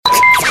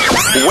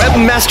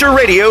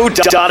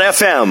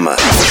Webmasterradio.fm.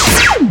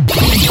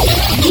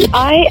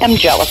 I am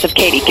jealous of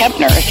Katie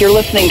Kempner. If you're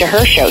listening to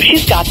her show,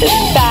 she's got this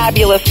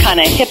fabulous kind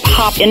of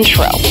hip-hop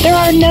intro. There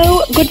are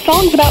no good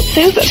songs about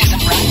Susan.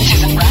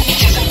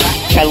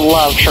 I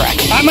love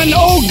Shrek. I'm an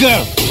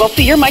ogre. Well,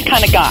 see, you're my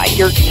kind of guy.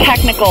 You're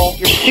technical,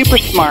 you're super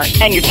smart,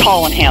 and you're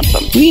tall and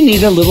handsome. We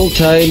need a little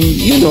time,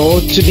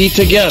 to be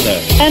together.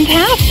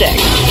 Fantastic.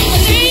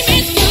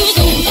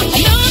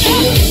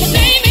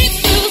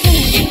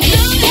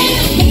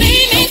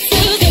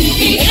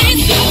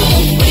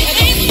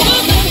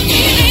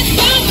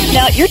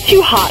 Now, you're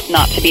too hot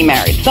not to be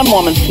married. Some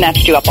woman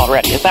snatched you up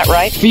already. Is that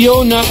right?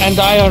 Fiona and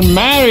I are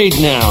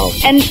married now.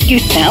 And you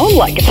sound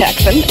like a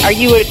Texan. Are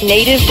you a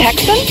native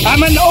Texan?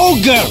 I'm an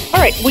ogre. All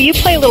right, will you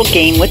play a little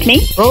game with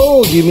me?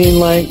 Oh, you mean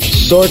like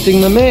sorting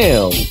the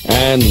mail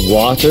and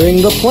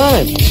watering the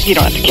plants? You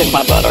don't have to kiss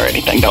my butt or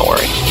anything, don't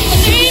worry.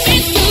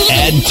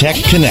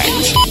 AdTech Connect.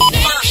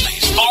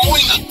 Thursdays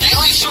following the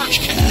Daily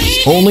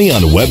Searchcast. Only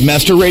on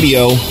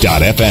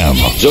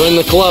WebmasterRadio.fm. Join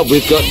the club.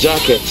 We've got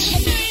jackets.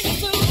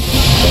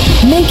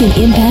 Make an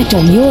impact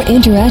on your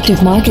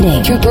interactive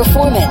marketing through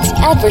performance,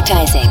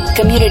 advertising,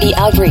 community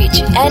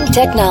outreach, and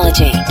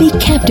technology. Be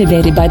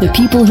captivated by the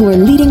people who are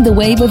leading the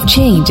wave of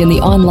change in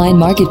the online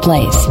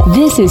marketplace.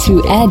 This is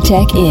who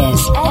AdTech is.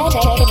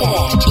 AdTech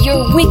Connect,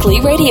 your weekly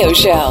radio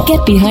show.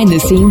 Get behind the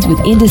scenes with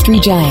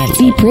industry giants.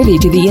 Be privy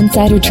to the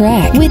insider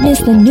track. Witness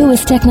the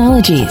newest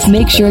technologies.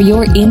 Make sure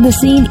you're in the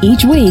scene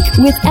each week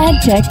with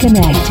AdTech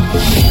Connect.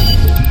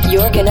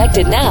 You're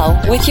connected now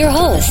with your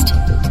host.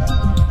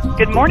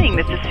 Good morning.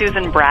 This is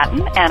Susan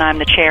Bratton, and I'm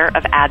the chair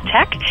of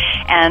AdTech,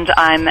 and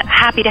I'm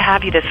happy to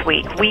have you this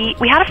week. We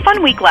had a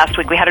fun week last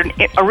week. We had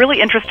a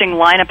really interesting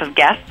lineup of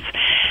guests.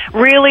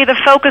 Really, the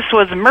focus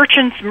was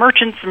merchants.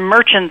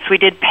 We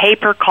did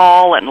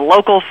pay-per-call and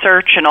local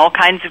search and all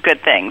kinds of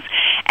good things.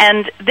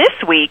 And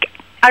this week,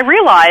 I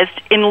realized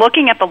in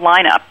looking at the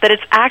lineup that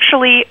it's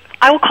actually,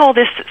 I will call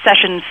this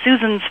session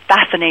Susan's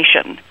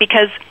Fascination,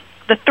 because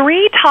the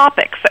three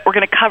topics that we're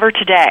going to cover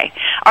today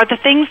are the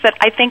things that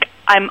I think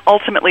I'm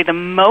ultimately the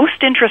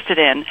most interested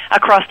in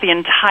across the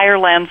entire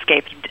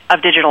landscape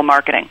of digital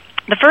marketing.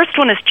 The first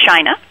one is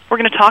China. We're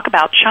going to talk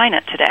about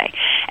China today.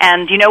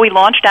 And we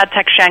launched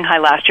AdTech Shanghai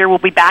last year. We'll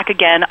be back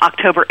again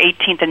October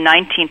 18th and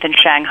 19th in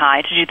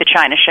Shanghai to do the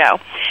China show.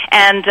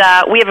 And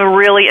we have a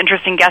really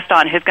interesting guest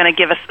on who's going to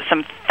give us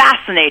some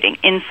fascinating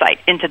insight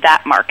into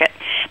that market.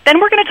 Then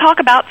we're going to talk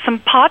about some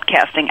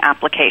podcasting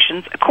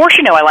applications. Of course,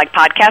 I like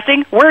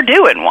podcasting. We're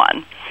doing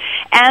one.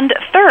 And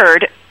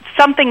third,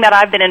 something that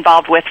I've been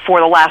involved with for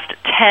the last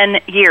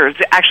 10 years,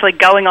 actually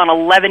going on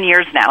 11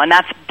 years now, and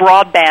that's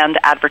broadband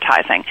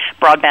advertising,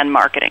 broadband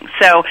marketing.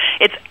 So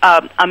it's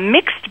a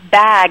mixed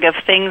bag of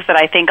things that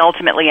I think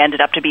ultimately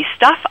ended up to be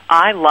stuff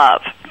I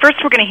love.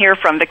 First, we're going to hear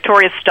from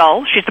Vicki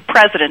Stull. She's the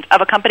president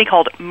of a company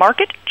called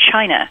Market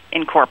China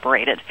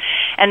Incorporated.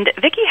 And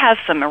Vicki has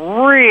some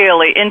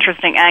really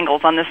interesting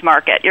angles on this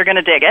market. You're going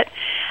to dig it.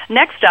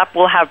 Next up,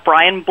 we'll have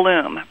Brian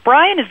Bloom.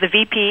 Brian is the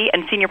VP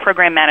and Senior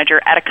Program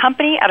Manager at a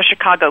company out of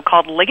Chicago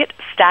called Liggett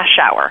Stash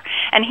Hour.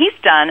 And he's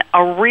done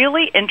a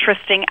really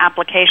interesting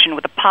application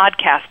with a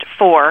podcast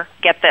for,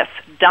 get this,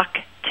 duct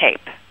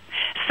tape.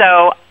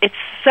 So it's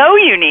so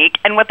unique,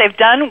 and what they've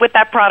done with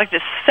that product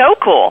is so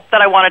cool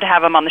that I wanted to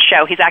have him on the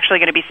show. He's actually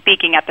going to be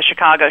speaking at the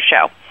Chicago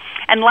show.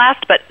 And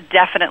last but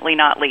definitely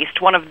not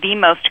least, one of the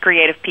most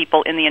creative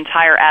people in the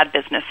entire ad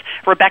business,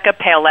 Rebecca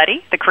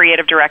Paoletti, the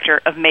creative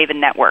director of Maven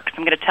Networks.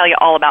 I'm going to tell you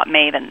all about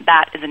Maven.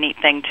 That is a neat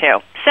thing, too.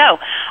 So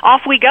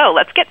off we go.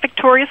 Let's get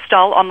Vicki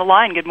Stull on the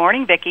line. Good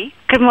morning, Vicki.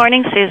 Good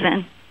morning,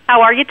 Susan.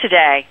 How are you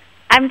today?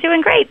 I'm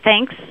doing great,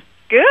 thanks.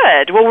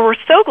 Good. Well, we're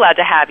so glad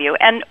to have you.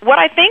 And what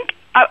I think,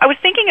 I was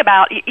thinking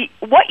about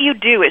what you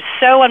do is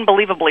so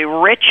unbelievably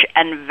rich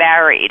and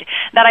varied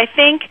that I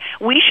think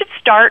we should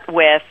start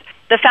with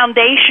the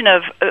foundation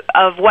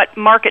of what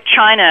Market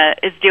China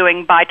is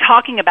doing by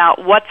talking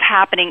about what's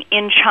happening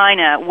in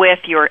China with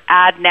your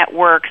ad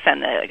networks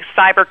and the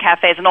cyber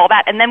cafes and all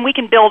that, and then we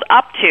can build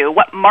up to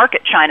what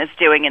Market China is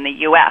doing in the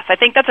U.S. I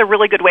think that's a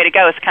really good way to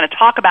go, is kind of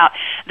talk about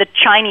the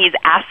Chinese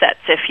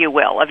assets, if you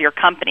will, of your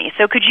company.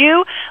 So could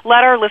you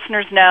let our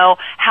listeners know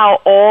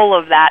how all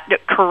of that,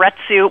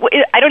 karetsu,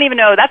 I don't even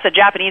know, that's a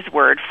Japanese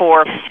word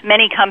for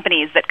many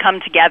companies that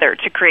come together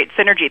to create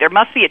synergy. There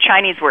must be a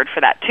Chinese word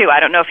for that, too. I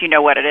don't know if you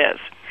know what it is.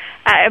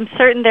 I'm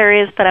certain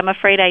there is, but I'm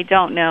afraid I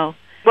don't know.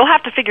 We'll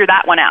have to figure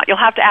that one out.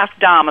 You'll have to ask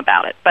Dom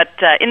about it. But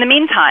in the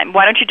meantime,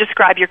 why don't you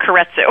describe your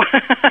karetsu?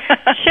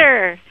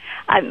 Sure.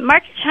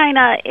 Market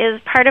China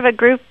is part of a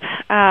group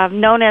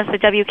known as the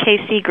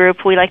WKC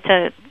Group. We like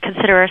to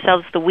consider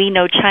ourselves the We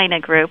Know China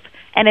Group.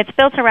 And it's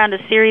built around a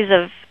series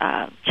of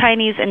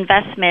Chinese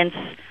investments.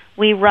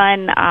 We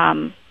run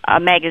a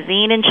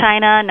magazine in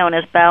China known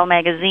as Bell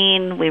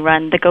Magazine. We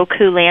run the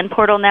Goku Land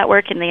Portal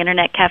Network in the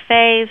Internet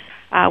cafes.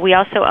 We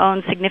also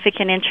own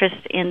significant interest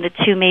in the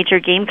two major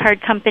game card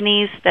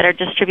companies that are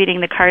distributing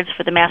the cards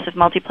for the massive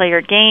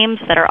multiplayer games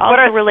that are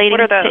also related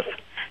what are those? to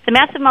the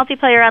massive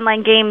multiplayer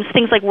online games,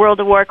 things like World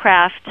of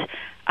Warcraft,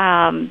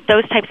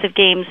 those types of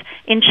games.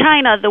 In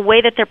China, the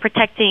way that they're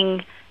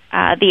protecting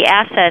the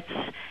assets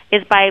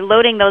is by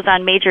loading those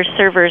on major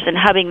servers and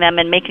hubbing them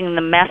and making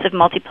them massive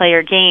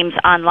multiplayer games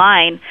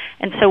online.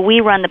 And so we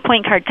run the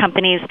point card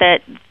companies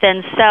that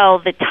then sell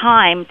the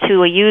time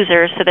to a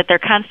user so that they're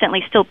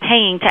constantly still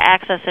paying to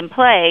access and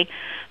play,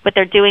 but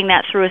they're doing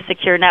that through a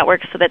secure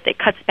network so that it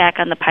cuts back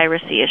on the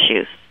piracy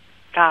issues.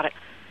 Got it.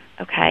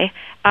 Okay.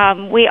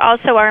 We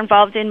also are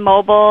involved in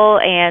mobile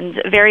and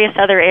various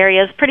other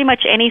areas. Pretty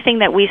much anything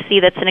that we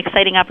see that's an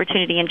exciting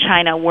opportunity in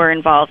China, we're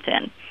involved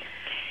in.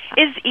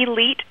 Is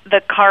Elite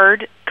the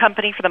card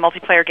company for the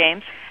multiplayer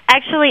games?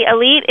 Actually,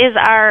 Elite is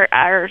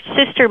our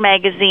sister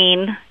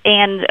magazine,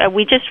 and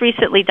we just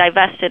recently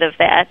divested of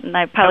that, and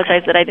I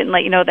apologize that I didn't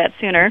let you know that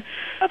sooner.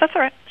 Oh, that's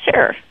all right.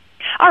 Sure.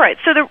 All right,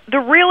 so the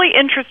really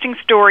interesting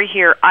story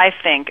here, I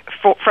think,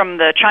 from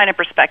the China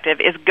perspective,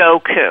 is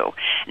Goku.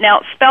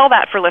 Now, spell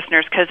that for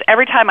listeners, because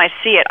every time I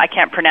see it, I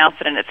can't pronounce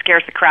it, and it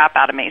scares the crap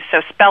out of me. So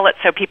spell it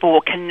so people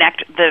will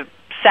connect the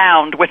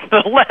sound with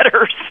the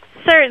letters.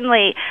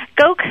 Certainly.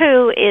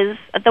 Goku is,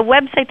 the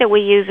website that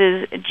we use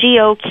is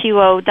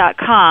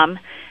goqo.com,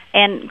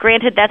 and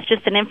granted, that's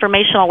just an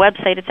informational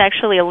website. It's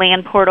actually a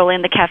LAN portal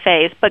in the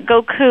cafes. But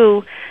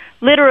Goku,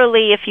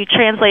 literally, if you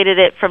translated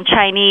it from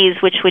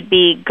Chinese, which would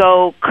be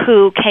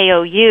Goku,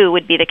 K-O-U,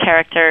 would be the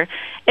character,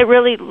 it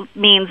really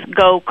means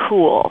go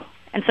cool.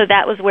 And so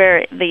that was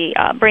where the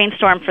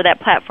brainstorm for that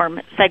platform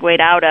segued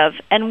out of.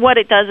 And what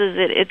it does is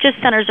it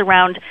just centers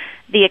around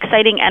the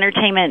exciting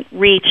entertainment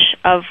reach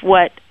of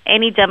what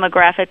any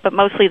demographic, but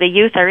mostly the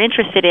youth, are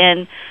interested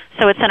in.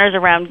 So it centers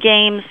around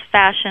games,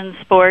 fashion,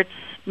 sports,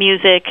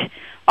 music,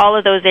 all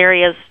of those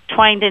areas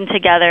twined in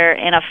together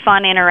in a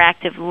fun,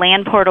 interactive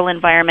LAN portal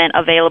environment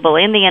available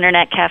in the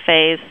Internet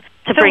cafes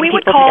to bring people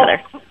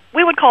together.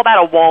 We would call that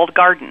a walled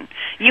garden.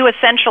 You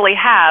essentially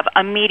have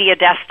a media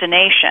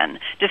destination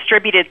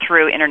distributed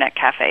through Internet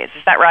cafes.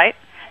 Is that right?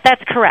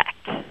 That's correct.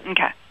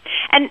 Okay.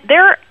 And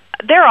there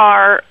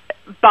are,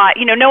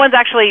 no one's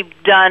actually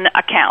done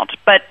a count,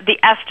 but the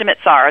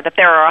estimates are that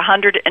there are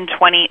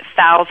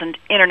 120,000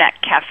 Internet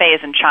cafes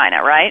in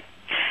China, right?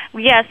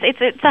 Yes,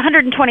 it's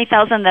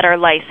 120,000 that are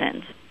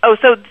licensed. Oh,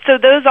 so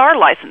those are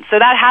licensed. So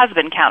that has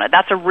been counted.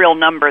 That's a real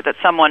number that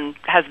someone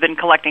has been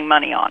collecting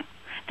money on.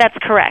 That's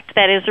correct.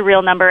 That is a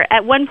real number.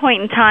 At one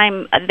point in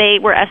time, they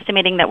were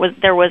estimating that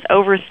there was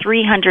over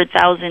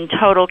 300,000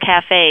 total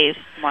cafes.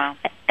 Wow.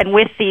 And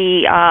with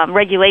the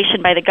regulation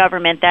by the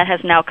government, that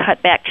has now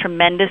cut back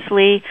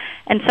tremendously.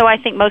 And so I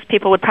think most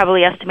people would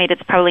probably estimate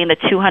it's probably in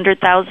the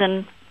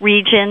 200,000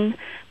 region,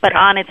 but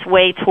on its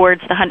way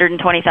towards the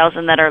 120,000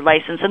 that are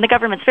licensed. And the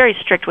government's very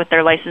strict with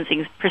their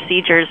licensing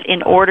procedures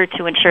in order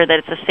to ensure that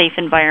it's a safe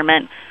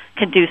environment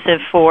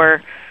conducive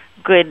for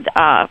good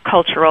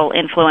cultural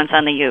influence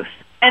on the youth.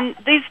 And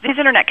these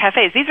Internet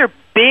cafes, these are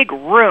big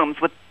rooms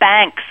with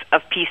banks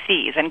of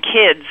PCs and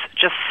kids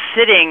just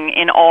sitting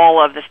in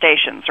all of the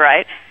stations,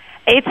 right?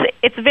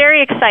 It's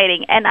very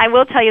exciting, and I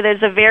will tell you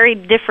there's a very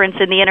difference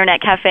in the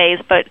Internet cafes,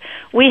 but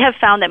we have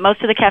found that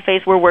most of the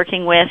cafes we're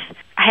working with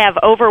have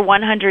over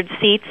 100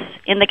 seats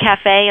in the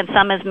cafe and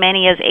some as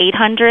many as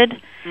 800.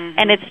 Mm-hmm.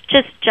 And it's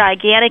just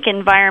gigantic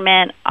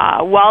environment,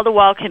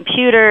 wall-to-wall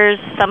computers.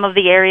 Some of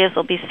the areas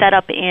will be set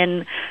up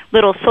in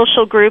little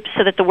social groups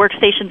so that the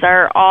workstations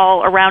are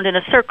all around in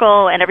a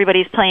circle and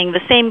everybody's playing the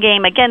same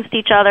game against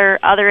each other.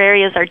 Other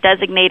areas are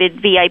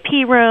designated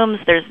VIP rooms.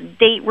 There's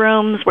date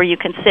rooms where you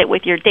can sit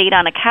with your date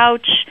on a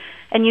couch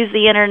and use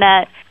the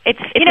Internet.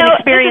 It's an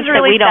experience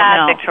that we don't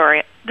know.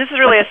 Victoria. This is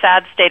really a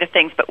sad state of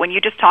things, but when you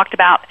just talked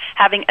about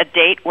having a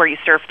date where you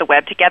surf the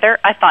web together,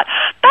 I thought,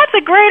 that's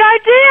a great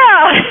idea!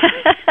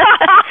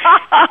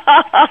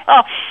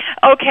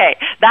 Okay,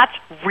 that's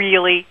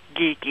really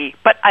geeky,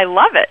 but I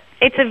love it.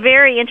 It's a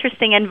very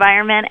interesting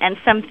environment and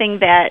something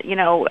that,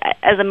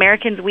 as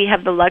Americans, we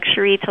have the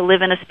luxury to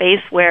live in a space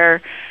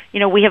where,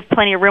 we have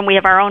plenty of room. We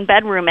have our own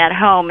bedroom at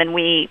home, and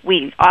we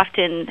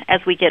often,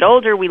 as we get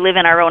older, we live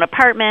in our own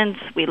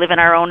apartments, we live in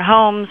our own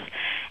homes.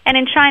 And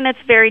in China,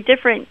 it's very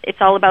different. It's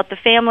all about the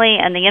family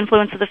and the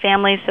influence of the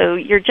family. So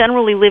you're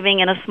generally living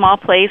in a small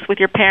place with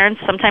your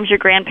parents, sometimes your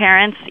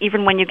grandparents.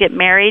 Even when you get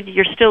married,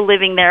 you're still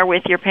living there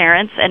with your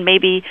parents, and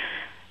maybe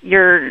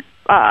your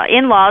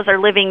in-laws are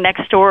living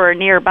next door or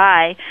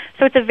nearby.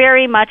 So it's a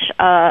very much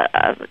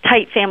a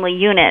tight family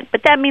unit.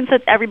 But that means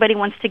that everybody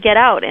wants to get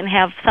out and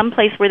have some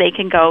place where they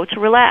can go to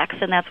relax,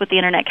 and that's what the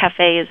Internet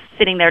Cafe is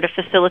sitting there to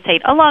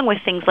facilitate, along with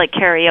things like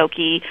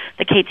karaoke,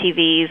 the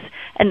KTVs,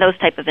 and those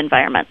type of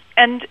environments.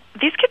 And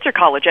these kids are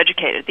college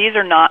educated. This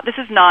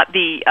is not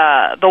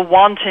the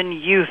wanton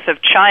youth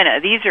of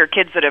China. These are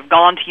kids that have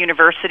gone to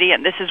university,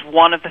 and this is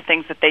one of the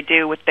things that they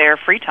do with their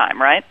free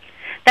time, right?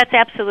 That's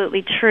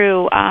absolutely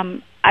true.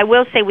 I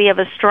will say we have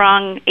a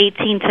strong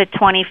 18 to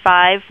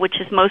 25, which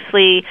is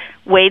mostly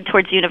weighed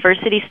towards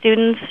university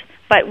students,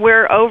 but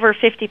we're over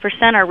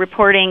 50% are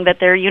reporting that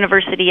they're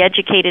university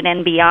educated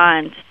and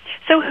beyond.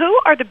 So who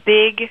are the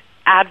big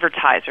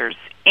advertisers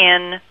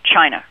in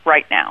China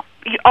right now?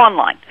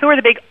 Online. Who are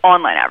the big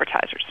online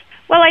advertisers?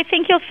 Well, I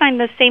think you'll find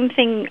the same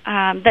thing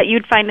that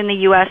you'd find in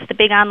the U.S. The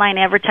big online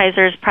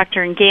advertisers,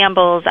 Procter &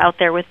 Gamble's out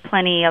there with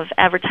plenty of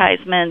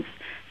advertisements.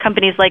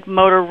 Companies like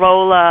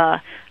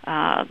Motorola,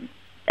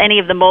 any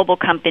of the mobile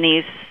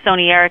companies,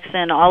 Sony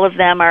Ericsson, all of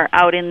them are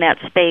out in that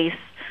space.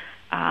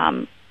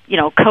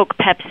 Coke,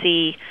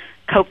 Pepsi.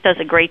 Coke does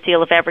a great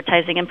deal of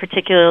advertising, and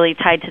particularly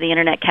tied to the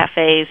Internet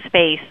cafe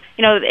space.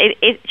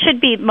 It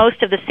should be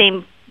most of the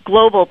same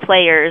global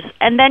players,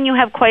 and then you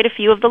have quite a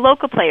few of the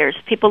local players,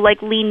 people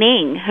like Li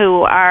Ning,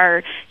 who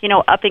are,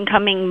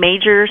 up-and-coming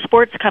major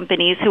sports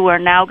companies who are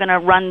now going to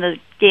run the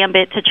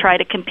gambit to try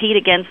to compete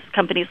against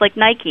companies like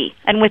Nike.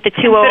 And with the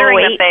 2008...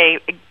 Considering that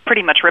they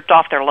pretty much ripped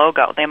off their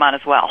logo, they might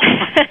as well.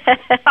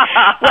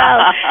 Well,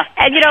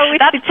 and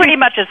that's pretty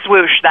much a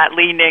swoosh, that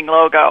Li Ning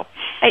logo.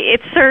 It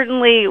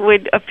certainly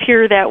would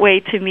appear that way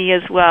to me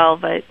as well,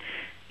 but,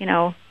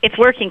 it's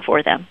working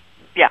for them.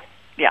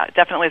 Yeah,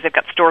 definitely. They've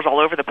got stores all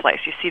over the place.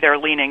 You see their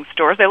Li Ning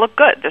stores. They look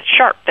good. They're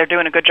sharp. They're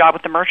doing a good job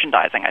with the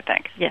merchandising, I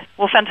think. Yes.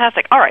 Well,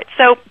 fantastic. All right.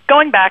 So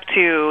going back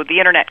to the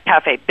Internet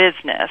cafe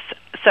business,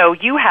 so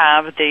you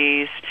have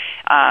these,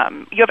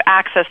 you have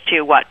access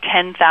to,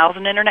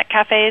 10,000 Internet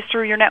cafes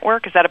through your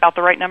network? Is that about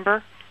the right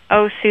number?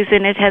 Oh,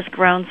 Susan, it has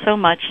grown so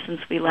much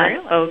since we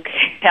last spoke.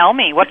 Tell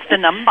me, what's the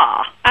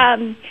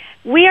number?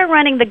 We are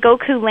running the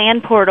Goku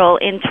LAN portal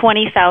in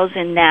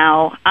 20,000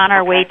 now, on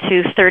our way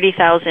to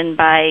 30,000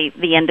 by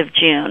the end of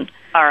June.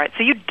 All right,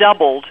 so you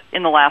doubled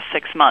in the last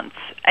 6 months,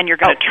 and you're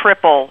going to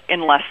triple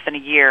in less than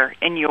a year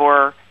in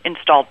your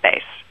installed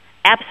base.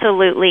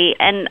 Absolutely,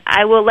 and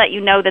I will let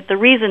you know that the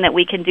reason that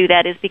we can do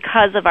that is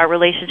because of our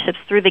relationships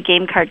through the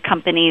game card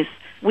companies.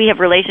 We have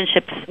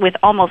relationships with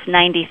almost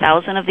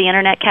 90,000 of the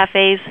Internet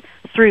cafes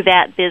through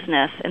that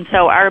business, and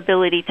so our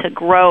ability to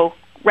grow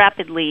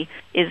rapidly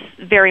is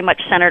very much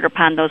centered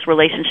upon those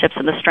relationships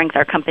and the strength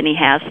our company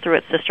has through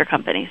its sister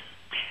companies.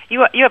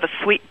 You have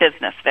a sweet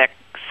business, Vic.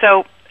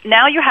 So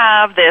now you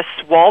have this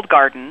walled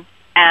garden,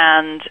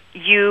 and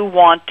you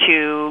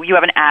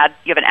have an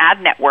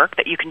ad network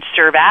that you can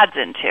serve ads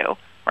into,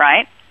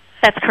 right?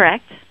 That's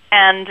correct.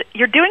 And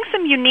you're doing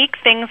some unique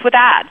things with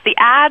ads. The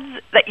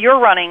ads that you're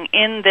running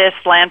in this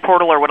LAN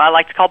portal, or what I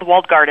like to call the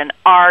walled garden,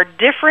 are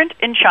different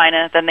in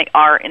China than they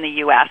are in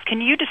the U.S.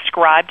 Can you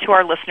describe to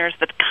our listeners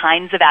the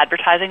kinds of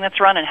advertising that's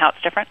run and how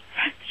it's different?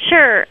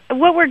 Sure.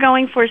 What we're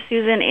going for,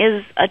 Susan,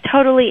 is a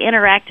totally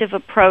interactive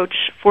approach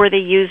for the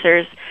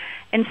users.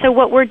 And so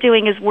what we're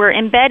doing is we're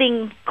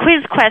embedding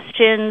quiz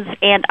questions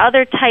and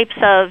other types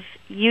of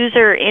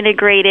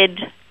user-integrated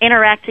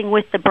interacting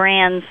with the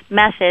brand's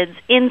methods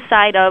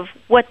inside of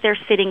what they're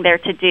sitting there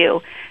to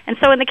do. And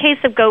so in the case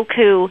of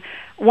Goku,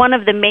 one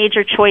of the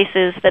major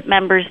choices that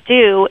members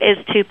do is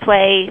to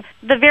play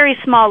the very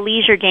small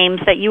leisure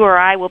games that you or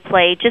I will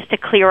play just to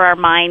clear our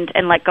mind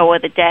and let go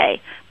of the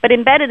day. But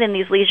embedded in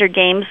these leisure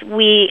games,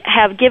 we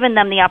have given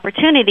them the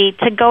opportunity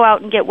to go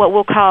out and get what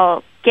we'll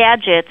call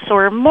gadgets,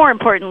 or more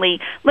importantly,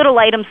 little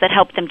items that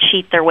help them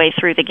cheat their way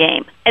through the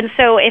game. And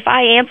so if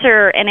I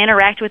answer and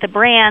interact with a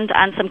brand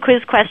on some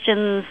quiz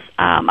questions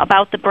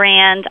about the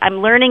brand,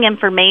 I'm learning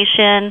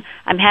information,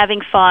 I'm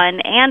having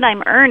fun, and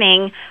I'm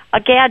earning a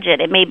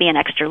gadget. It may be an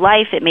extra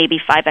life, it may be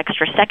 5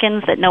 extra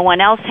seconds that no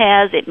one else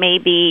has, it may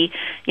be,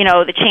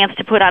 the chance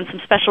to put on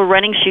some special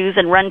running shoes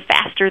and run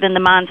faster than the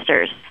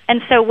monsters.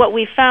 And so what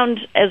we found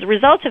as a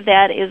result of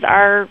that is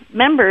our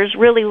members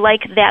really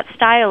like that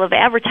style of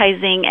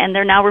advertising, and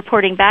they're now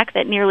reporting back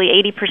that nearly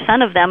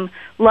 80% of them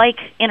like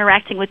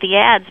interacting with the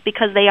ads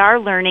because they are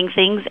learning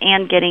things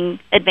and getting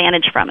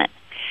advantage from it.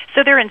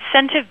 So they're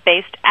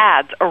incentive-based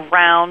ads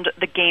around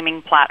the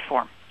gaming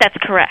platform. That's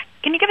correct.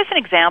 Can you give us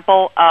an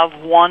example of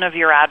one of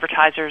your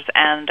advertisers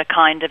and a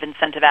kind of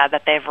incentive ad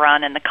that they've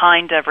run and the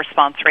kind of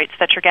response rates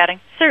that you're getting?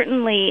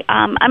 Certainly.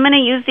 I'm going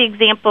to use the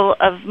example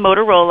of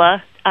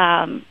Motorola.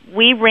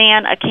 We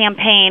ran a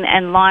campaign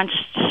and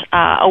launched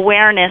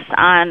awareness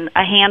on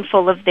a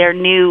handful of their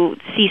new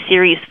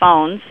C-Series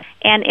phones.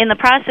 And in the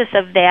process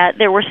of that,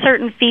 there were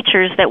certain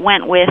features that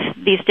went with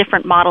these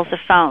different models of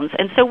phones.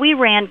 And so we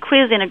ran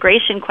quiz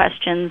integration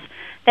questions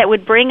that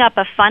would bring up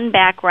a fun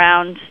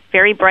background,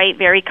 very bright,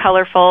 very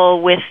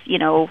colorful, with,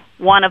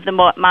 one of the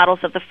models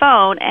of the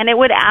phone, and it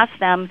would ask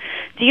them,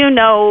 do you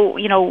know,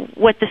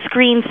 what the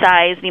screen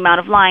size, the amount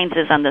of lines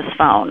is on this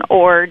phone?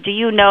 Or do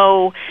you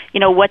know,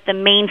 what the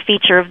main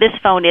feature of this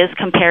phone is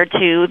compared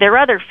to their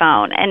other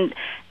phone? And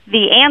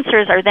the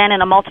answers are then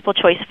in a multiple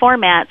choice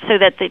format so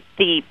that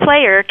the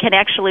player can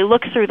actually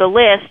look through the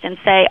list and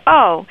say,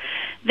 oh,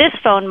 this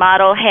phone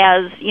model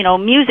has,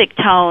 music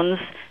tones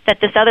that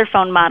this other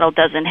phone model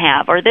doesn't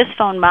have, or this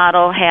phone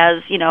model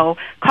has,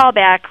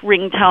 callback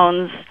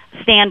ringtones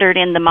standard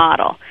in the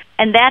model.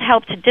 And that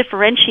helped to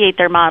differentiate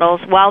their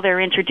models while they're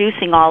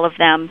introducing all of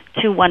them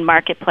to one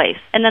marketplace.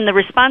 And then the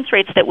response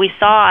rates that we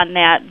saw on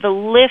that, the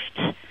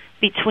lift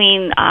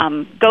between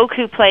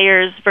Goku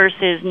players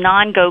versus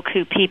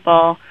non-Goku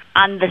people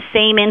on the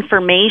same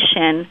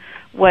information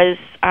was,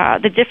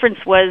 the difference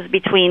was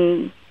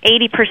between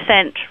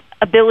 80%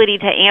 ability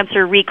to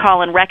answer,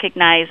 recall, and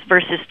recognize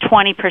versus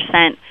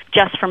 20%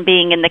 just from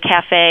being in the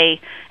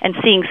cafe and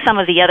seeing some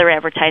of the other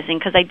advertising,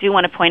 because I do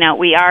want to point out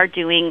we are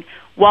doing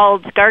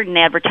walled garden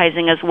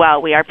advertising as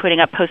well. We are putting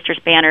up posters,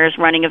 banners,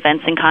 running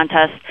events and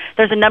contests.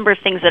 There's a number of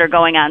things that are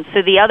going on.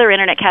 So the other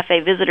Internet Cafe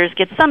visitors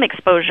get some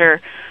exposure,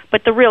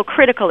 but the real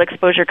critical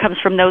exposure comes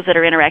from those that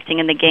are interacting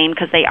in the game,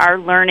 because they are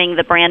learning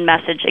the brand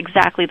message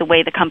exactly the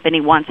way the company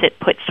wants it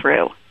put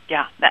through.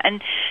 Yeah,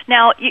 and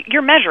now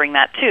you're measuring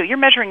that too. You're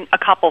measuring a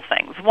couple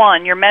things.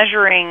 One, you're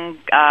measuring,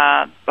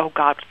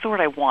 what's the word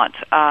I want?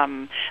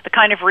 The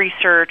kind of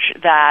research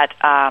that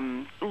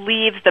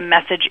leaves the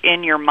message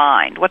in your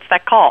mind. What's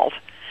that called?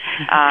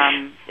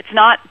 It's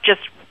not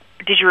just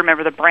did you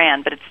remember the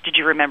brand, but it's did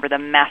you remember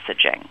the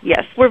messaging?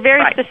 Yes, we're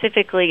very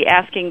specifically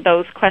asking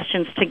those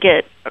questions to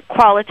get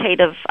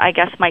qualitative, I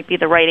guess might be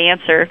the right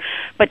answer,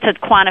 but to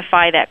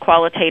quantify that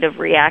qualitative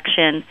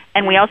reaction.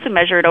 And we also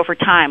measure it over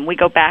time. We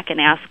go back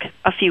and ask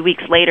a few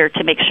weeks later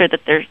to make sure that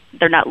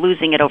they're not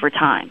losing it over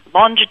time.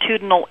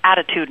 Longitudinal,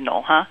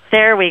 attitudinal, huh?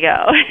 There we go.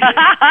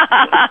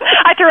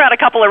 I threw out a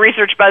couple of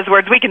research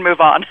buzzwords. We can move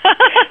on.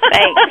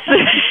 Thanks.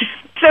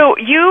 So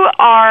you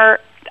are...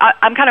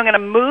 I'm kind of going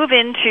to move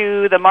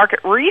into the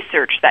market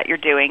research that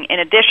you're doing in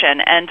addition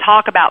and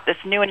talk about this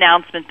new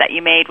announcement that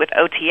you made with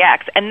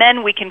OTX, and then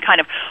we can kind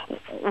of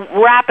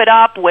wrap it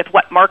up with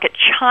what market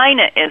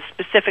China is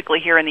specifically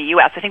here in the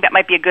U.S. I think that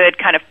might be a good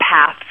kind of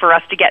path for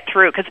us to get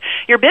through, because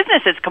your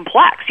business is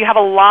complex. You have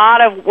a lot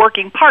of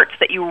working parts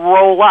that you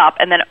roll up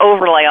and then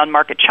overlay on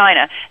market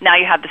China. Now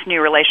you have this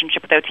new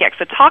relationship with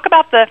OTX. So talk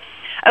about the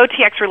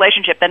OTX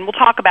relationship, then we'll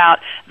talk about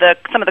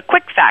some of the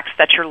quick facts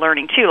that you're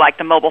learning too, like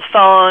the mobile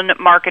phone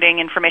marketing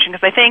information,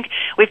 because I think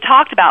we've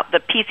talked about the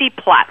PC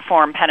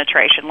platform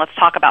penetration. Let's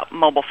talk about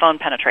mobile phone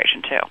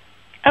penetration too.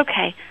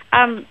 Okay.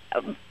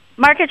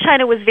 Market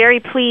China was very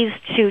pleased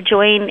to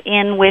join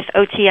in with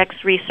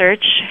OTX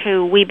Research,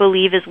 who we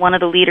believe is one of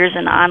the leaders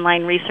in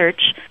online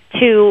research,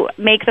 to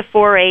make the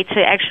foray to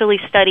actually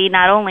study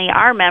not only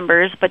our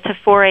members, but to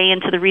foray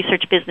into the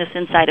research business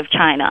inside of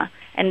China.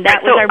 And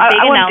that was our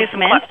big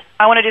announcement.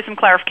 I want to do some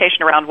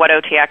clarification around what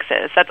OTX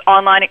is. That's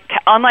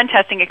online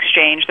testing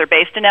exchange. They're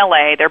based in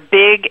LA. Their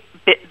big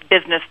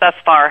business thus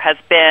far has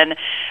been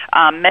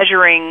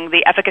measuring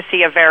the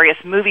efficacy of various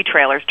movie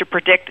trailers to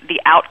predict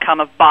the outcome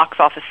of box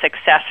office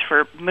success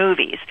for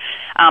movies.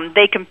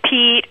 They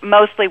compete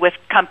mostly with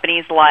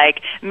companies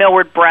like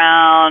Millward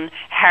Brown,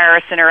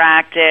 Harris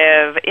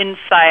Interactive,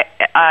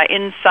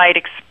 Insight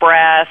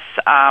Express,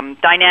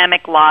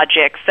 Dynamic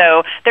Logic.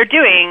 So they're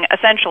doing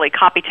essentially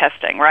copy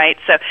testing, right?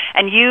 So,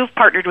 and you've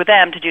partnered with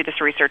them to do this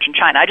research in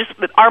China.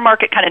 Our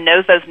market kind of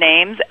knows those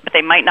names, but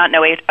they might not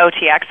know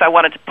OTX, so I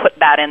wanted to put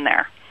that in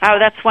there. Oh,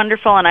 that's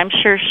wonderful, and I'm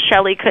sure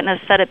Shelley couldn't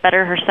have said it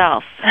better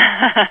herself.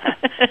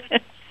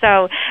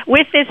 So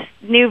with this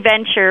new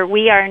venture,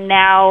 we are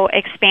now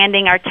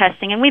expanding our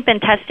testing, and we've been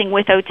testing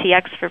with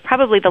OTX for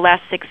probably the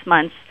last 6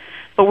 months,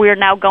 but we're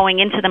now going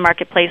into the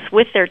marketplace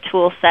with their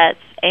tool sets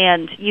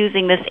and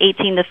using this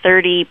 18 to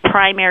 30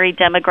 primary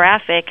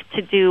demographic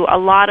to do a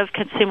lot of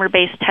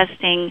consumer-based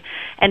testing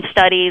and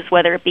studies,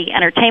 whether it be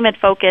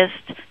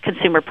entertainment-focused,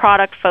 consumer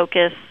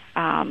product-focused,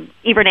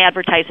 even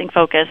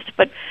advertising-focused.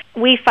 But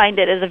we find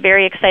it as a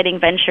very exciting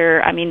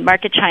venture. I mean,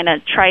 Market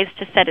China tries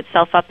to set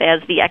itself up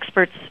as the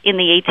experts in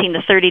the 18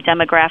 to 30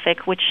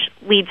 demographic, which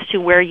leads to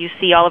where you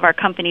see all of our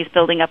companies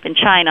building up in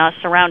China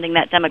surrounding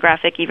that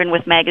demographic, even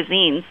with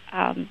magazines.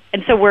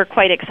 And so we're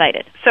quite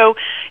excited. So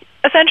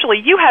essentially,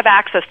 you have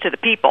access to the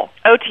people.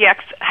 OTX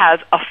has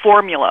a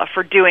formula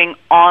for doing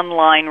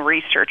online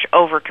research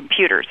over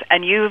computers,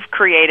 and you've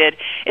created,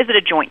 is it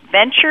a joint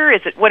venture?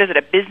 What is it,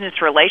 a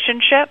business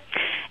relationship?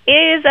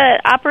 It is an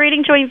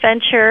operating joint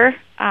venture.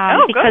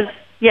 Good.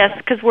 Yes,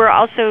 because we're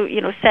also,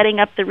 setting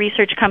up the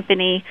research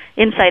company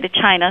inside of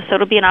China, so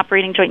it'll be an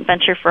operating joint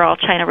venture for all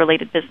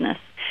China-related business.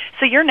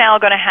 So you're now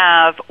going to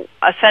have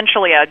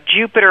essentially a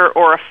Jupiter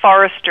or a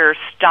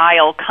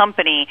Forrester-style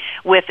company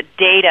with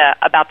data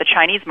about the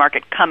Chinese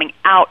market coming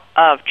out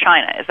of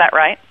China. Is that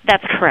right?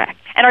 That's correct.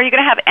 And are you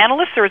going to have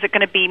analysts, or is it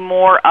going to be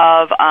more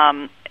of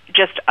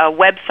just a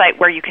website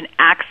where you can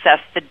access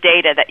the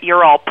data that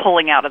you're all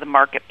pulling out of the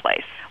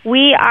marketplace?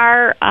 We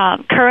are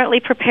currently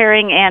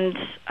preparing,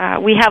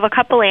 and we have a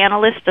couple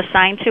analysts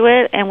assigned to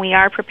it, and we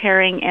are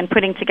preparing and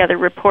putting together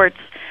reports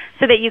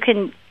so that you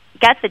can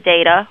get the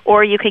data,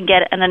 or you can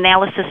get an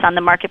analysis on the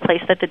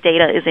marketplace that the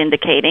data is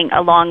indicating,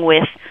 along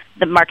with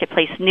the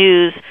marketplace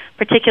news,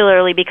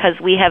 particularly because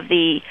we have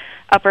the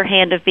upper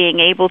hand of being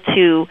able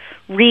to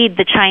read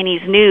the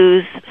Chinese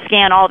news,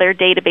 scan all their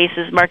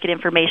databases, market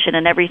information,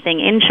 and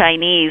everything in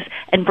Chinese,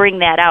 and bring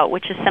that out,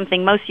 which is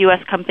something most U.S.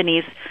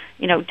 companies,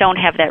 don't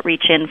have that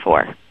reach in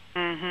for.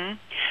 Mm-hmm.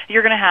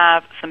 You're going to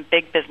have some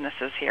big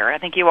businesses here. I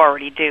think you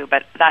already do,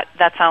 but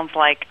that sounds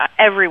like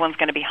everyone's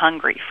going to be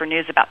hungry for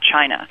news about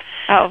China.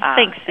 Oh,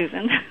 thanks,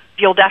 Susan.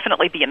 You'll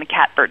definitely be in the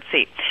catbird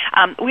seat.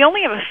 We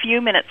only have a few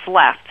minutes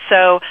left,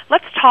 so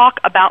let's talk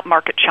about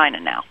Market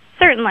China now.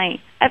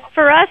 Certainly.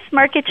 For us,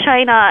 Market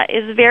China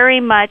is very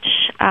much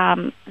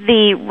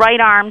the right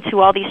arm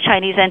to all these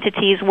Chinese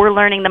entities. We're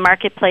learning the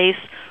marketplace.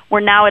 We're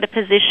now at a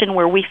position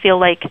where we feel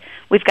like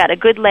we've got a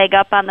good leg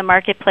up on the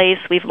marketplace.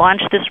 We've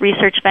launched this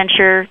research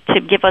venture to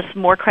give us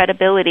more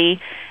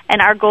credibility.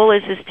 And our goal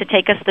is to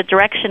take us the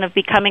direction of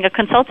becoming a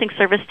consulting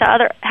service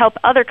to help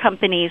other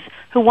companies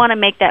who want to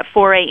make that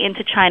foray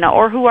into China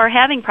or who are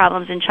having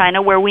problems in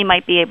China where we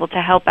might be able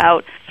to help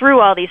out through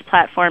all these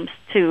platforms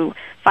to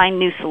find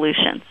new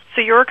solutions.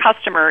 So your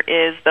customer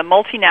is the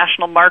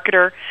multinational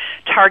marketer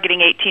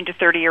targeting 18 to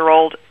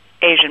 30-year-old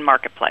Asian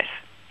marketplace?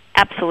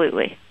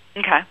 Absolutely.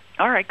 Okay.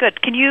 All right,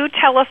 good. Can you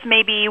tell us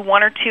maybe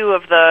one or two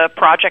of the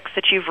projects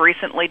that you've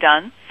recently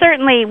done?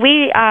 Certainly.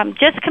 We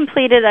just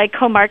completed a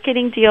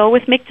co-marketing deal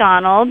with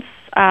McDonald's.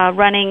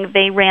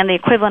 They ran the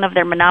equivalent of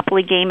their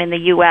Monopoly game in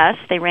the U.S.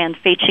 They ran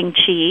Fei Qing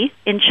Qi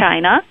in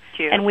China,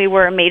 Cute. And we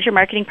were a major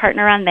marketing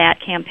partner on that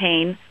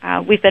campaign.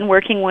 We've been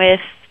working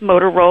with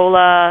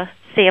Motorola,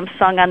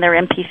 Samsung on their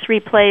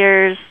MP3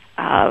 players,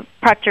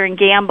 Procter &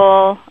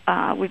 Gamble.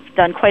 We've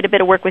done quite a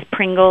bit of work with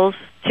Pringles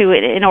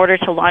in order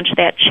to launch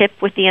that chip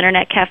with the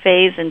internet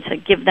cafes and to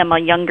give them a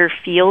younger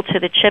feel to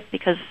the chip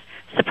because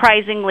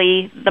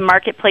surprisingly the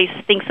marketplace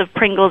thinks of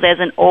Pringles as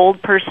an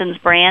old person's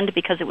brand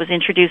because it was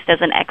introduced as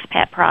an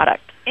expat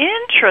product.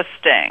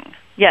 Interesting.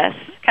 Yes.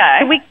 Okay.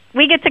 So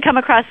we get to come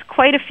across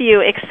quite a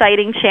few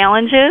exciting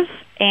challenges,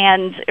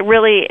 and it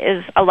really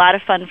is a lot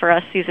of fun for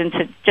us, Susan,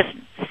 to just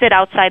sit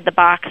outside the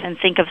box and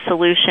think of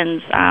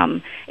solutions.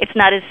 It's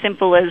not as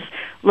simple as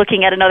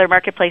looking at another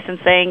marketplace and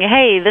saying,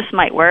 hey, this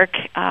might work.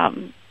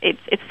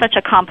 It's such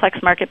a complex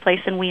marketplace,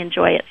 and we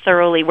enjoy it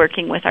thoroughly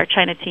working with our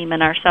China team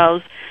and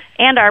ourselves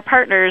and our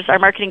partners, our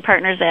marketing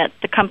partners at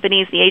the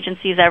companies, the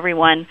agencies,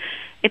 everyone.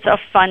 It's a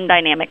fun,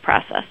 dynamic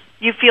process.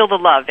 You feel the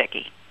love,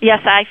 Vicki? Yes,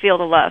 I feel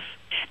the love.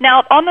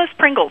 Now, on those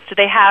Pringles, do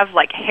they have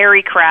like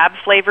hairy crab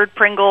flavored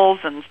Pringles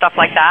and stuff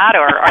like that,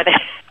 or are they?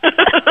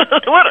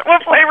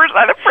 what flavors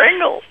are the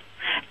Pringles?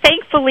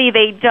 Thankfully,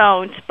 they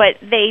don't, but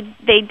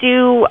they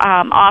do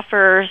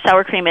offer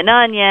sour cream and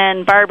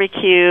onion,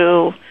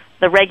 barbecue,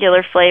 the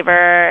regular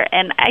flavor,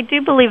 and I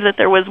do believe that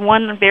there was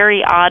one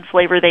very odd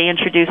flavor they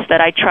introduced that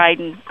I tried,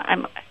 and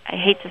I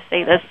hate to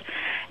say this,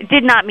 it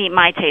did not meet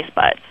my taste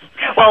buds.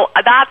 Well,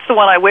 that's the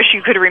one I wish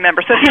you could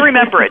remember. So if you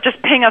remember it, just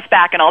ping us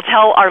back, and I'll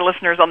tell our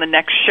listeners on the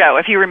next show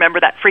if you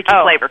remember that freaky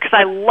flavor, because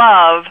I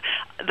love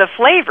the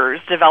flavors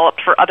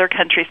developed for other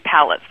countries'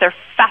 palates. They're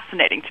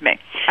fascinating to me.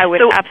 I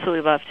would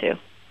absolutely love to.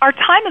 Our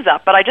time is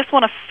up, but I just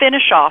want to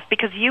finish off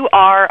because you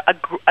are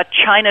a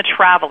China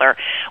traveler.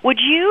 Would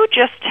you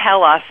just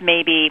tell us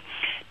maybe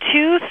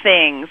two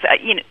things,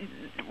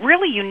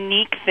 really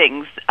unique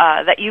things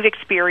that you've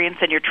experienced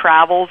in your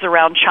travels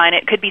around China?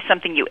 It could be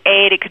something you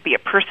ate. It could be a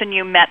person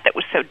you met that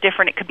was so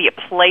different. It could be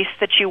a place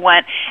that you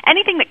went.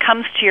 Anything that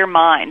comes to your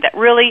mind that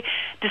really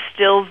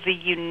distills the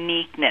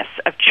uniqueness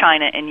of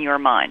China in your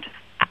mind.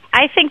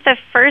 I think the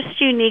first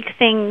unique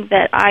thing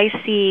that I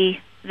see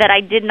that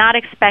I did not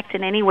expect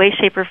in any way,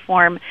 shape, or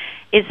form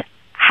is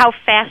how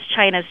fast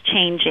China's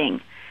changing.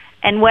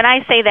 And when I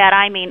say that,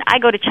 I mean I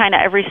go to China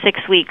every 6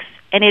 weeks,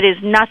 and it is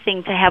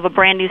nothing to have a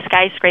brand new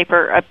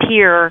skyscraper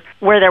appear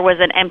where there was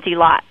an empty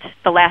lot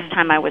the last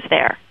time I was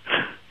there.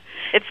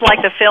 It's like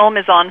the film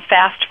is on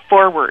fast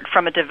forward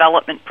from a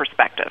development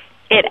perspective.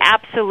 It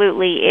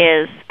absolutely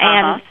is.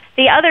 And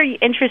the other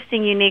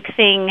interesting, unique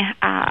thing,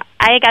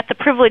 I got the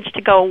privilege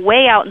to go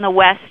way out in the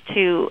west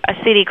to a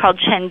city called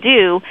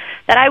Chengdu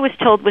that I was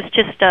told was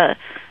just a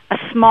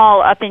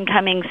small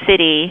up-and-coming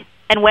city.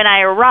 And when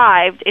I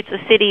arrived, it's a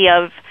city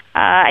of,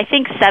 I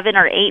think, 7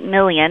 or 8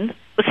 million,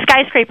 with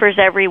skyscrapers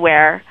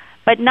everywhere,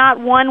 but not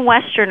one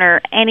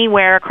Westerner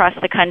anywhere across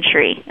the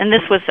country. And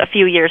this was a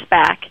few years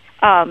back.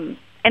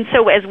 And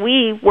so as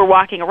we were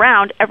walking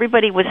around,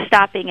 everybody was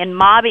stopping and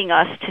mobbing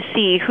us to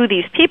see who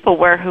these people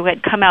were who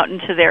had come out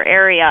into their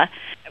area.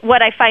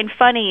 What I find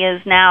funny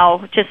is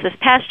now, just this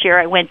past year,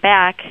 I went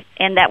back,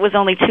 and that was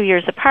only 2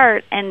 years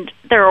apart, and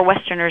there are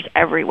Westerners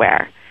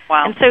everywhere.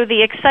 Wow. And so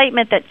the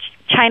excitement that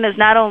China's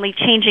not only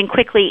changing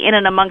quickly in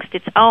and amongst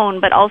its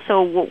own, but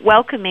also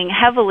welcoming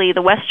heavily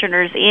the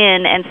Westerners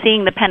in and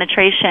seeing the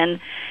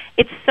penetration.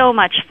 It's so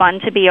much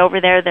fun to be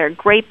over there. They're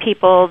great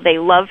people. They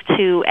love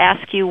to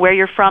ask you where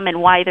you're from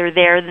and why they're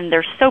there, and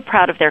they're so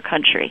proud of their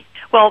country.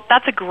 Well,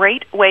 that's a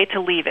great way to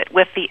leave it,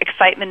 with the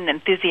excitement and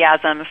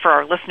enthusiasm for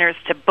our listeners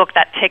to book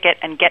that ticket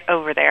and get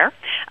over there.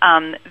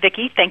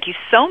 Vicki, thank you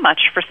so much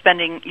for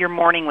spending your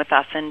morning with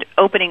us and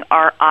opening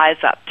our eyes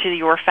up to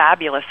your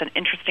fabulous and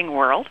interesting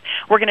world.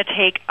 We're going to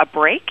take a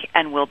break,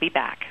 and we'll be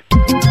back.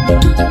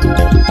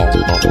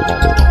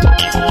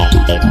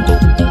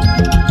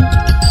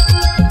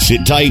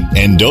 Sit tight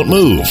and don't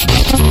move.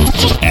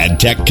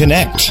 AdTech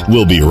Connect.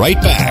 We'll be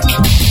right back.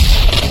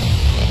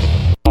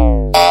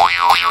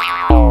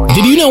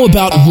 Did you know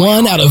about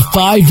 1 out of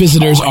 5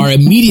 visitors are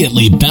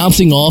immediately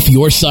bouncing off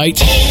your site?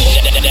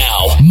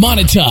 Now,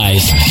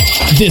 Monetize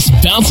this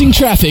bouncing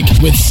traffic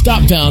with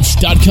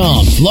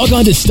StopBounce.com. Log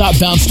on to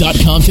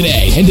StopBounce.com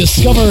today and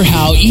discover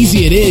how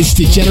easy it is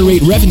to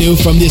generate revenue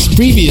from this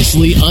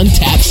previously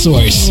untapped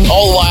source,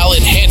 all while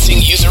enhancing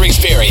user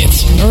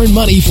experience. Earn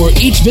money for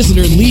each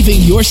visitor leaving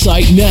your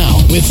site now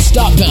with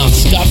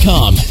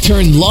StopBounce.com.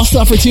 Turn lost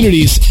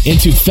opportunities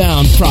into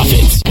found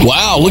profits.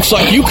 Wow, looks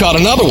like you caught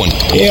another one.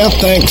 Yeah,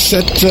 thanks.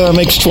 That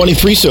makes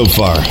 23 so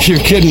far. You're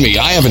kidding me.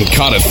 I haven't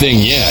caught a thing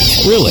yet.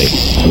 Really?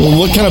 Well,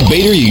 what kind of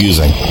bait are you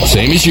using?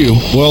 Same as you.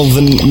 Well,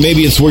 then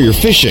maybe it's where you're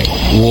fishing.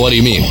 What do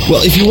you mean?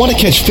 Well, if you want to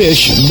catch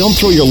fish, don't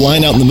throw your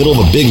line out in the middle of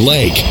a big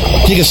lake.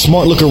 Take a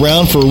smart look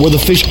around for where the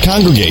fish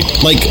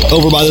congregate, like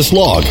over by this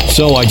log.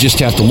 So I just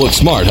have to look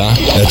smart, huh?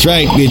 That's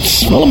right.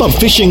 It's all about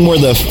fishing where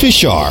the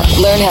fish are.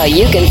 Learn how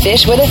you can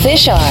fish where the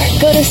fish are.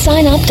 Go to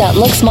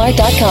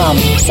signup.looksmart.com.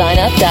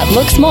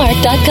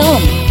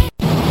 Signup.looksmart.com.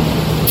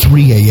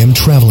 3 a.m.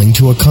 traveling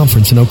to a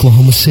conference in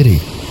Oklahoma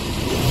City.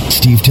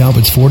 Steve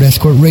Talbot's Ford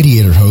Escort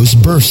radiator hose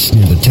bursts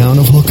near the town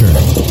of Hooker.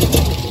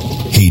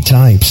 He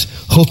types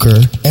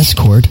Hooker,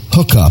 Escort,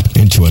 Hookup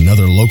into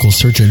another local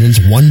search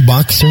engine's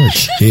one-box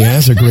search. He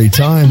has a great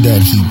time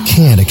that he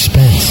can't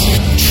expense.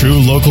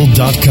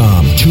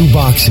 TrueLocal.com. 2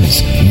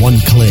 boxes, 1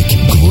 click,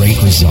 great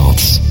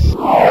results.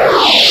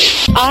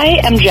 I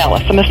am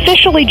jealous. I'm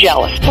officially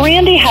jealous.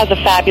 Brandy has a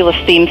fabulous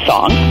theme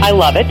song. I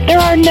love it. There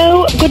are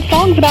no good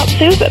songs about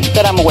Susan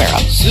that I'm aware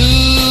of.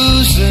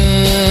 Susan,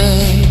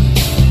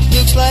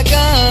 looks like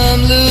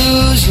I'm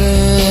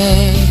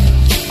losing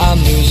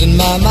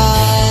my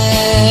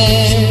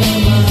mind.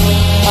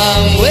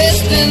 I'm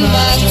wasting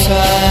my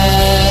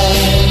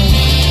time.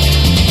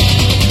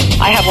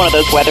 I have one of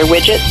those weather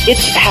widgets.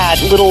 It's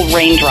had little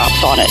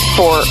raindrops on it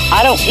for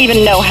I don't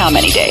even know how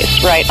many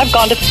days, right? I've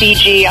gone to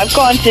Fiji. I've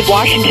gone to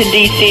Washington,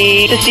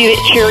 D.C. to see the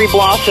cherry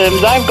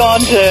blossoms. I've gone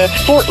to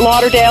Fort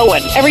Lauderdale,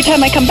 and every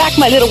time I come back,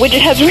 my little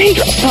widget has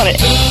raindrops on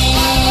it.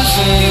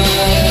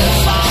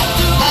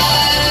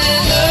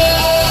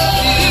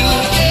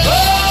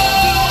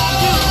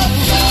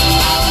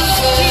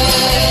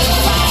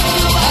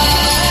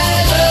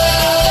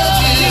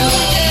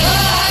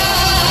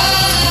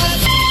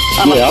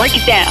 I'm like, break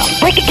it down.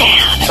 Break it down.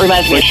 It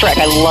reminds me of Shrek.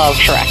 I love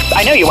Shrek.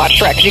 I know you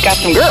watch Shrek because you got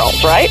some girls,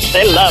 right?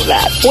 They love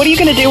that. What are you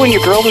going to do when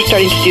your girls are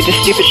starting to do the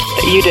stupid shit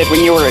that you did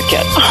when you were a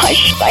kid? I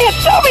had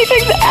so many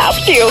things to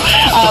ask you.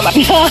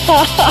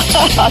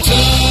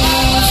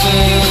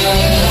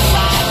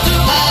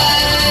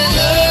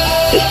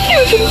 The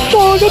Susan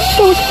song. I'm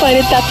so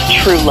excited. That's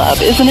true love,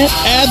 isn't it?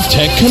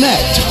 AdTech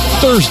Connect,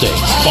 Thursdays,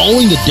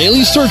 following the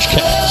Daily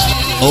Searchcast.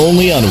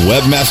 Only on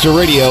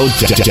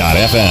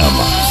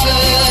WebmasterRadio.fm.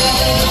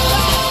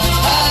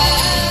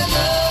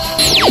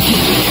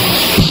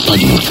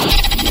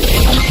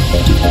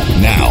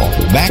 Now,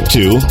 back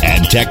to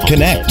AdTech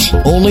Connect,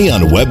 only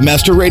on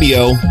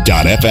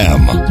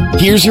WebmasterRadio.fm.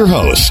 Here's your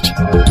host.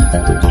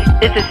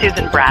 This is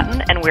Susan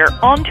Bratton, and we're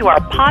on to our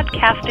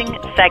podcasting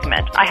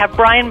segment. I have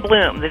Brian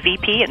Bloom, the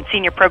VP and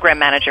Senior Program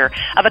Manager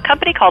of a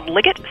company called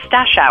Liggett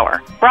Stash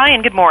Hour.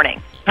 Brian, good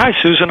morning. Hi,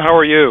 Susan. How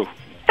are you?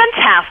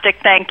 Fantastic,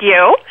 thank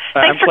you.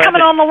 Thanks for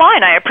coming on the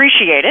line. I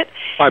appreciate it.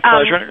 My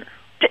pleasure.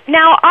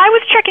 Now, I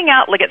was checking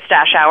out Liggett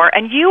Stash Hour,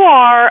 and you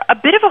are a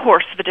bit of a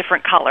horse of a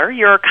different color.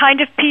 You're kind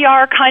of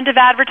PR, kind of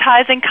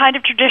advertising, kind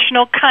of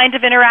traditional, kind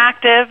of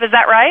interactive. Is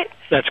that right?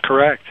 That's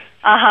correct.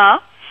 Uh-huh.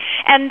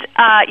 And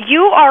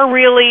you are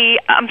really,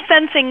 I'm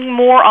sensing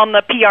more on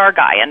the PR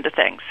guy end of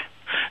things.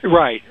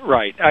 Right.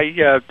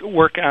 I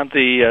work on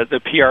the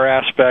PR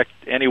aspect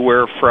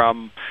anywhere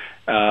from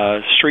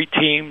street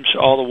teams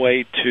all the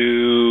way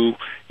to,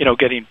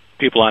 getting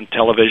people on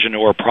television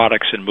or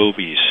products and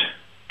movies.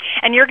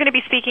 And you're going to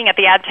be speaking at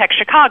the AdTech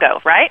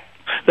Chicago, right?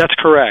 That's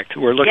correct.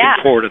 We're looking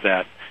forward to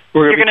that.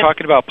 We're going to be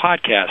talking about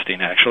podcasting,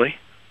 actually.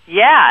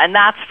 Yeah, and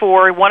that's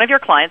for one of your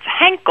clients,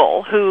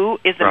 Henkel, who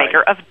is the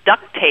maker of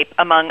duct tape,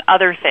 among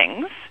other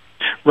things.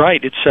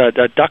 Right. It's a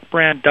Duck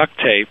brand duct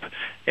tape,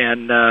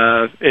 and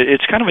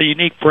it's kind of a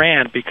unique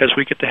brand because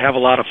we get to have a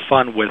lot of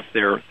fun with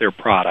their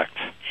product.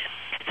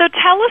 So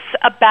tell us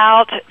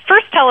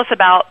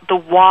about the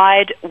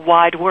wide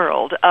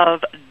world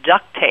of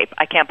duct tape.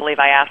 I can't believe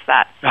I asked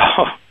that.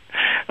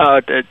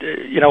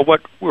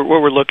 What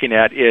we're looking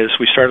at is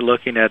we started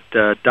looking at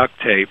duct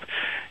tape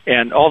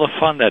and all the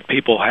fun that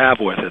people have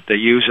with it. They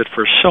use it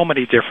for so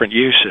many different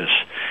uses.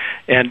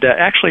 And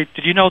actually,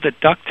 did you know that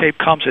duct tape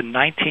comes in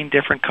 19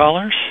 different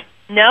colors?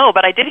 No,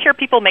 but I did hear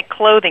people make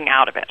clothing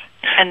out of it.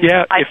 And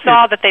I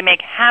saw that they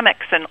make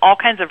hammocks and all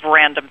kinds of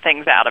random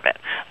things out of it.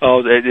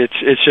 Oh,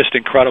 it's just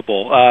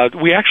incredible.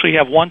 We actually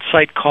have one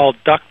site called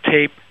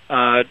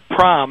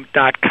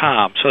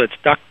ducktapeprom.com. So it's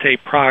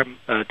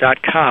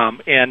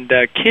ducktapeprom.com. And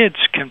kids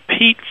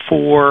compete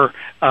for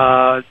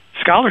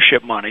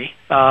scholarship money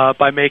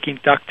by making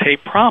duct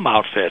tape prom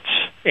outfits.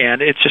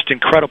 And it's just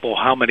incredible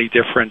how many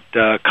different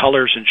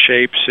colors and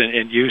shapes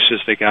and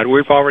uses they got.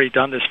 We've already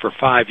done this for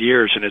 5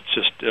 years, and it's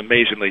just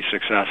amazingly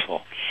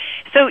successful.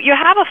 So you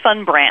have a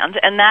fun brand,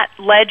 and that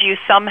led you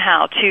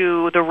somehow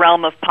to the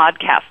realm of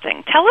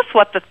podcasting. Tell us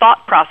what the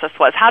thought process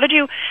was. How did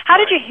you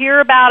hear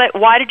about it?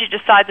 Why did you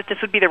decide that this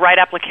would be the right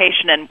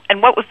application,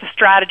 and what was the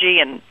strategy?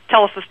 And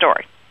tell us the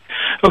story.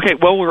 Okay,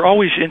 well, we're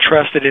always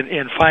interested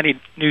in finding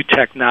new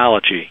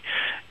technology.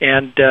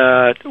 And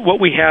what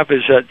we have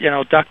is,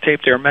 duct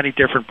tape, there are many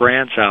different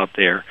brands out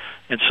there.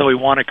 And so we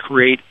want to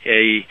create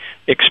a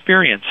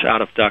experience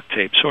out of duct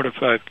tape, sort of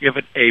give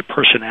it a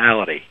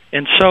personality.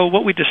 And so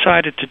what we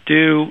decided to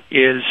do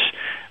is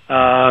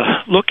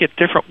look at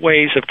different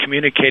ways of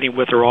communicating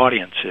with our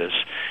audiences.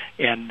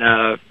 And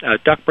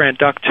Duck Brand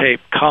duct tape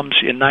comes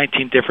in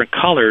 19 different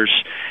colors.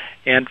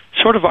 And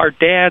sort of our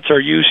dads are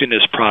using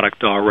this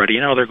product already.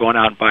 They're going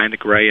out and buying the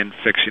gray and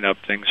fixing up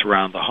things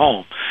around the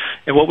home.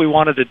 And what we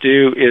wanted to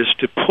do is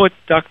to put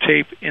duct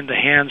tape in the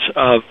hands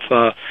of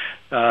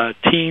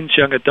teens,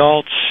 young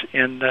adults,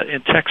 and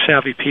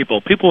tech-savvy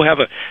people who have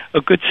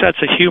a good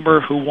sense of humor,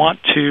 who want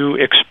to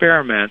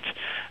experiment,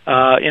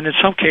 and in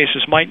some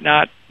cases might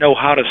not know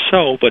how to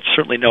sew, but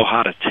certainly know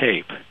how to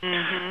tape.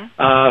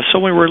 Mm-hmm. So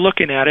when we were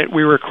looking at it,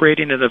 we were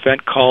creating an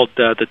event called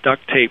the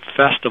Duct Tape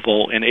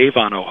Festival in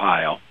Avon,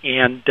 Ohio,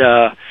 and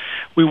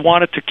we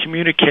wanted to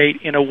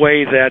communicate in a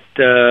way that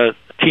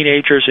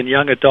teenagers and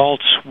young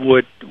adults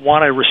would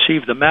want to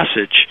receive the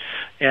message,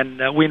 and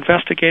we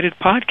investigated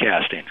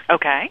podcasting.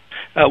 Okay.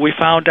 We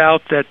found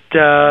out that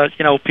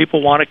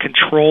people want to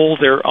control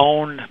their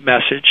own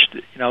message.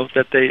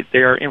 That they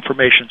are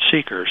information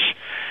seekers.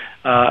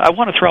 I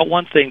want to throw out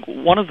one thing.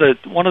 One of the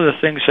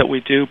things that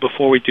we do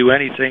before we do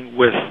anything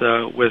with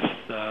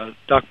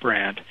Duck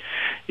Brand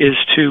is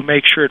to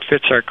make sure it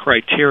fits our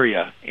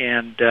criteria.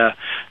 And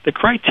the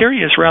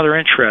criteria is rather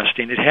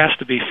interesting. It has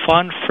to be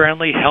fun,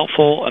 friendly,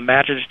 helpful,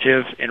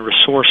 imaginative, and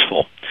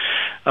resourceful.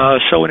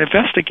 So in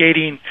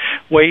investigating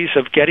ways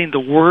of getting the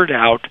word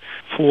out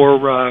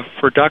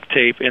for duct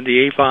tape in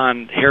the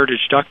Avon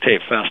Heritage Duct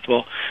Tape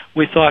Festival,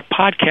 we thought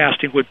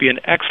podcasting would be an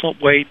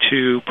excellent way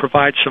to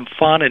provide some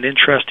fun and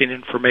interesting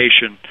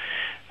information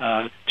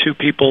to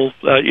people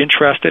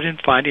interested in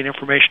finding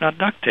information on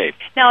duct tape.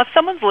 Now, if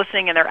someone's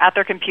listening and they're at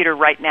their computer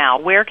right now,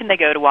 where can they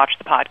go to watch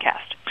the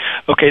podcast?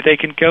 Okay, they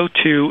can go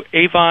to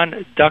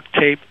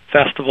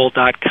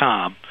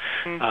avonducttapefestival.com.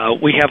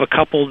 Mm-hmm. We have a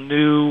couple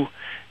new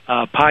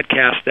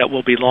podcasts that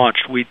will be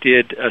launched. We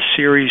did a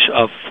series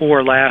of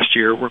 4 last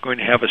year. We're going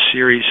to have a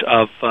series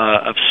of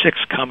 6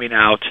 coming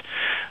out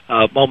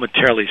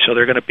momentarily. So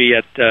they're going to be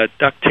at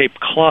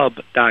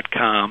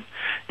ducttapeclub.com.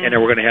 And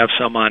then we're going to have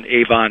some on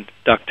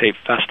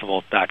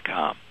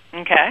avonducttapefestival.com.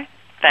 Okay,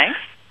 thanks.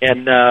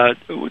 And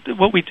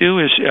what we do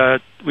is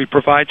we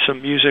provide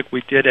some music.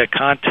 We did a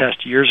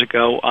contest years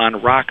ago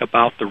on Rock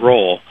About the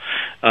Roll,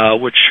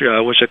 which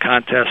was a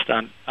contest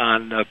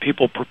on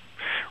people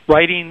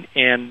writing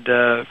and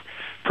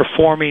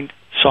performing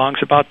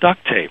songs about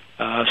duct tape.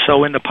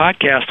 So in the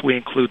podcast, we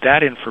include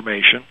that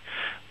information.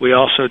 We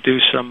also do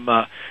some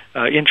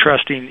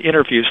interesting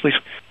interviews, at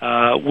least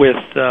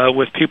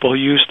with people who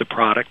use the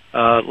product.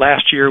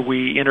 Last year,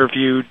 we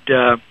interviewed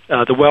the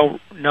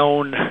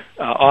well-known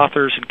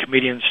authors and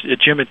comedians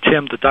Jim and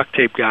Tim, the duct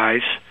tape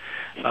guys,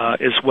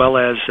 as well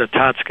as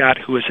Todd Scott,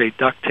 who is a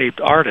duct tape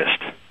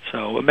artist.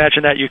 So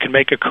imagine that you can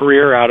make a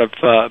career out of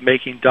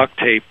making duct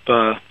tape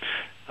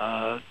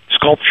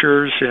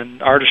sculptures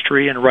and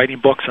artistry and writing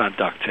books on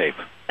duct tape.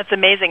 That's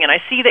amazing, and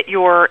I see that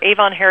your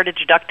Avon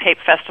Heritage Duct Tape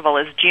Festival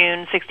is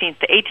June 16th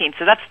to 18th,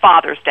 so that's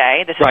Father's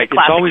Day. This is right. The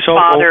classic It's always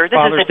Father's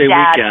Day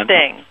dad weekend.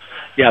 Thing.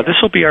 Yeah,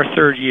 this will be our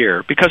 3rd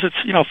year because it's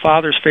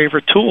Father's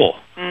favorite tool,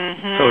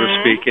 mm-hmm. so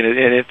to speak, and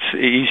it's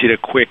easy to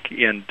quick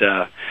and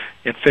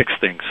fix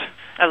things.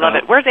 I love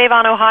it. Where's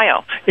Avon,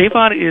 Ohio?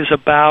 Avon is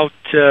about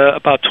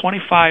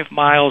 25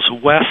 miles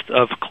west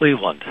of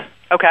Cleveland.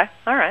 Okay,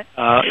 all right.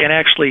 And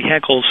actually,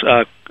 Henkel's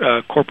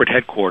corporate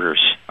headquarters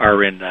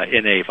are in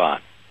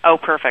Avon. Oh,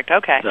 perfect.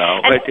 Okay. So,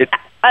 and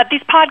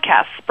these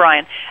podcasts,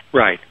 Brian.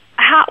 Right.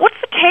 What's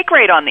the take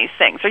rate on these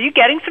things? Are you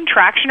getting some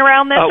traction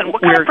around this? And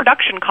what kind of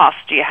production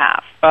costs do you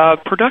have?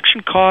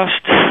 Production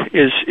cost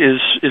is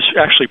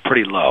actually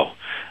pretty low.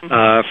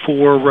 Mm-hmm.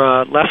 For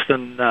less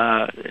than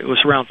it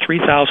was around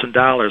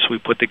 $3,000, we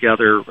put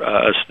together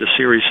a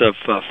series of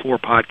 4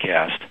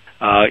 podcasts.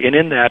 And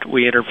in that,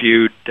 we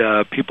interviewed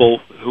people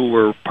who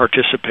were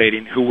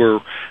participating, who were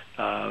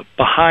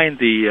behind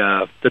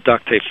the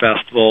Duct Tape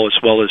Festival, as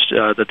well as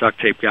the Duct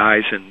Tape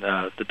guys and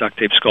the Duct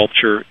Tape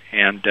sculpture.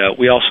 And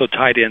we also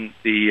tied in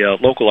the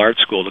local art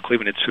school, the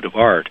Cleveland Institute of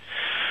Art,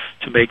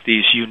 to make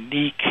these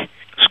unique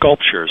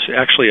sculptures.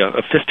 Actually,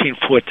 a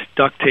 15-foot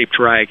duct tape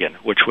dragon,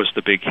 which was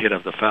the big hit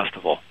of the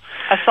festival.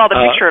 I saw the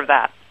picture of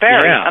that.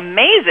 Very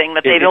amazing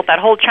that they built that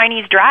whole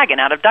Chinese dragon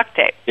out of duct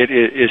tape. It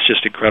is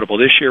just incredible.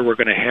 This year we're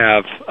going to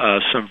have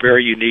some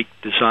very unique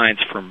designs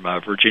from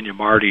Virginia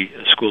Marty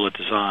School of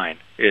Design.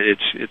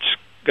 It's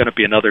going to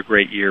be another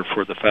great year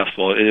for the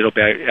festival. It'll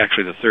be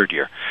actually the 3rd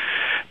year.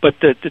 But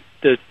to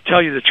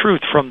tell you the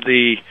truth, from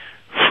the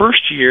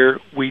first year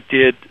we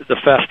did the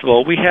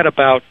festival, we had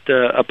about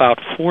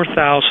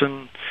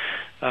 4,000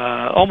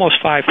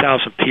 almost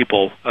 5,000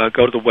 people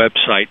go to the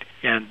website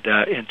and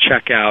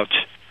check out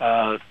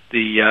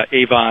the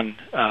Avon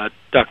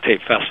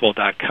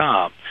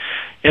DuctTapeFestival.com.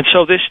 And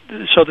so the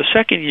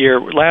second year,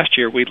 last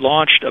year, we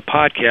launched a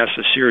podcast,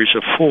 a series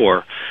of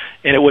 4,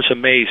 and it was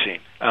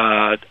amazing.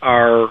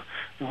 Our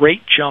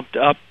rate jumped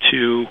up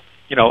to,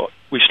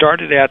 we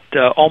started at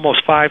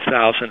almost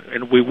 5,000,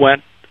 and we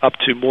went up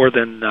to more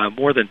than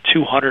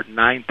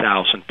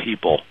 209,000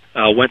 people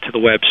went to the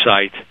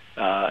website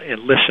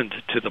and listened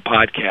to the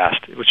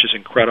podcast, which is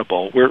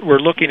incredible. We're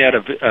looking at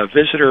a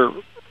visitor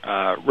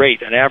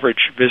rate, an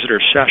average visitor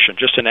session.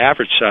 Just an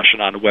average session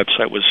on the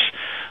website was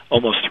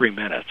almost 3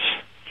 minutes.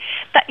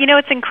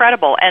 It's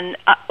incredible. And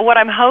what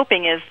I'm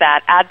hoping is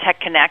that AdTech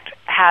Connect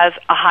has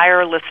a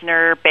higher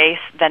listener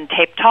base than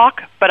Tape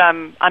Talk, but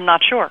I'm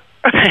not sure.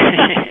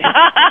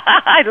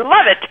 I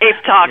love it,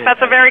 Tape Talk. Yeah.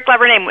 That's a very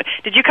clever name.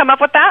 Did you come up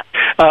with that?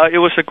 It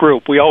was a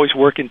group. We always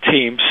work in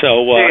teams,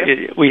 so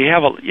we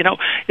have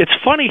it's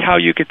funny how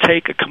you could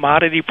take a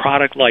commodity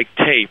product like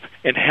tape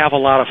and have a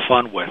lot of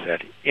fun with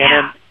it.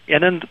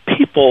 And then the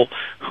people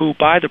who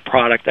buy the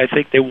product, I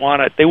think they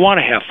want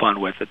to have fun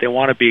with it. They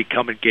want to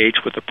become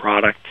engaged with the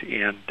product,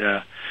 and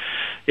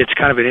it's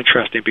kind of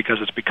interesting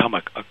because it's become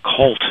a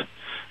cult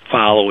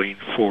following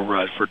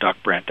for Duck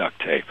Brand Duct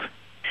Tape.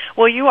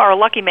 Well, you are a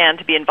lucky man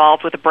to be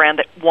involved with a brand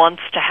that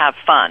wants to have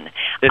fun.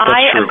 That's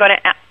true.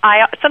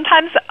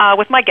 Sometimes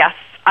with my guests,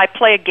 I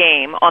play a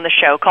game on the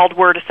show called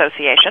Word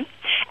Association,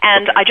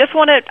 and okay. I just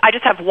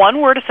have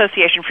one word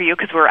association for you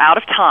because we're out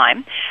of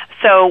time.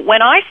 So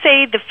when I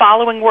say the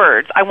following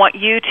words, I want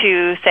you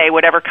to say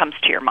whatever comes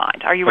to your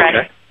mind. Are you ready?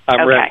 Okay,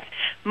 I'm ready.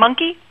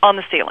 Monkey on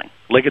the ceiling.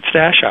 Liggett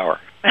Stash Hour.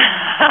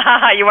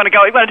 You want to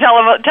go? You want to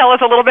tell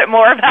us a little bit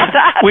more about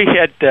that?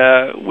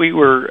 We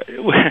were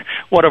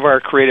one of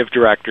our creative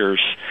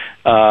directors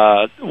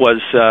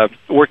was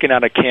working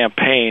on a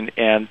campaign,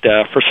 and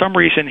for some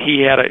reason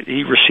he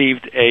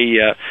received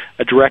a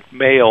direct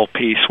mail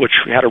piece which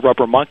had a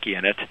rubber monkey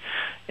in it,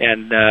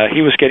 and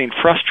he was getting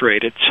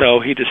frustrated,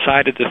 so he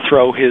decided to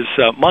throw his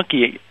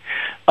monkey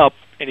up,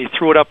 and he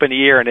threw it up in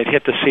the air, and it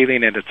hit the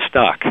ceiling, and it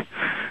stuck.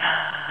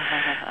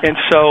 And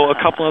so a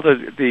couple of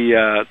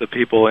the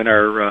people in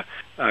our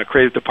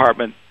creative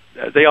department,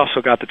 they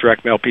also got the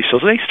direct mail piece, so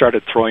they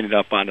started throwing it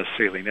up on the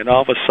ceiling. And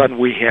all of a sudden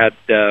we had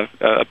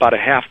about a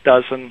half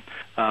dozen,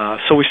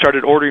 so we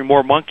started ordering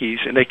more monkeys,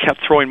 and they kept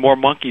throwing more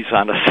monkeys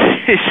on the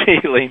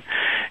ceiling.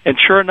 And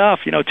sure enough,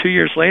 2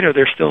 years later,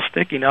 they're still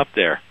sticking up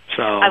there.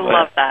 So I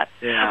love that.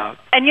 Yeah.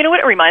 And you know what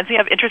it reminds me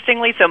of,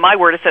 interestingly? So my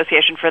word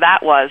association for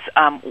that was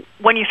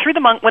when they threw the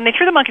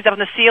monkeys up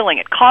on the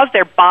ceiling, it caused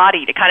their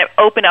body to kind of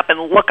open up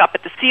and look up at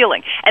the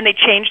ceiling, and they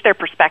changed their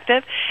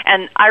perspective.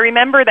 And I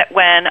remember that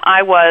when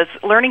I was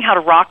learning how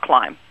to rock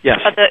climb, yes.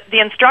 The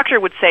instructor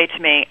would say to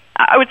me,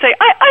 I would say,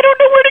 I don't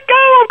know where to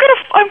go.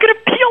 I'm gonna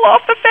peel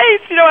off the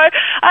face.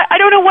 I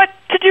don't know what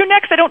to do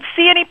next. I don't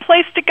see any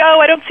place to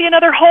go. I don't see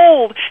another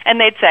hold. And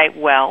they'd say,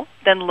 well,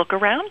 then look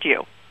around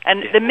you.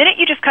 And the minute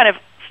you just kind of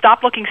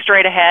stopped looking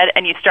straight ahead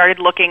and you started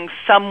looking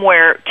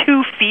somewhere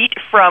 2 feet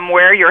from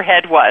where your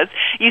head was,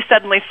 you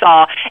suddenly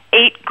saw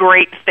 8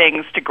 great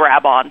things to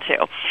grab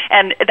onto.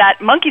 And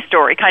that monkey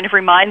story kind of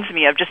reminds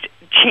me of just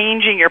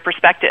changing your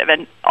perspective,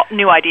 and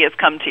new ideas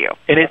come to you.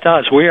 And it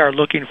does. We are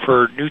looking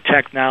for new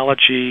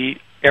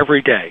technology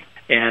every day,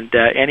 and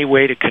any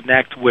way to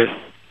connect with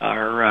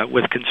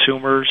with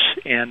consumers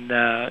and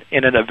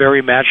in a very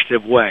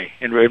imaginative way.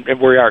 And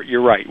we are.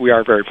 You're right. We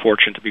are very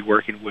fortunate to be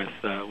working with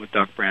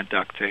Duck Brand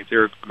Duct Tape.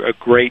 They're a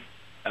great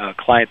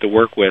client to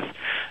work with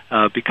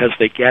because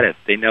they get it.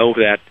 They know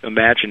that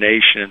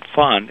imagination and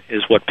fun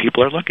is what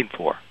people are looking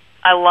for.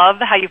 I love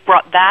how you've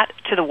brought that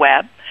to the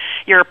web.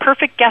 You're a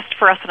perfect guest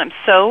for us, and I'm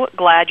so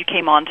glad you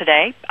came on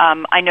today.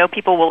 I know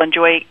people will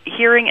enjoy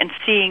hearing and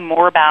seeing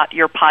more about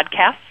your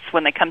podcasts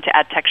when they come to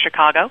AdTech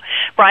Chicago.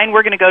 Brian,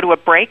 we're going to go to a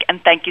break,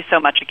 and thank you so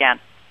much again.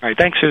 All right.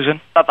 Thanks,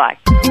 Susan. Bye-bye.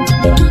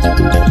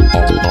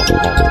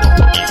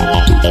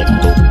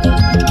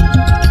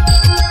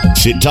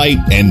 Sit tight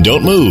and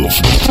don't move.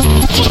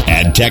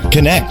 AdTech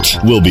Connect.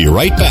 We'll be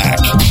right back.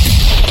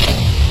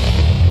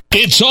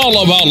 It's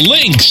all about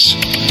links,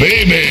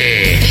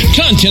 baby.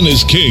 Content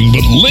is king, but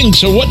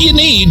links are what you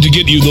need to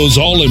get you those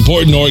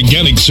all-important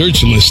organic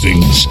search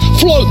listings.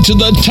 Float to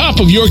the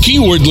top of your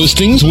keyword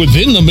listings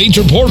within the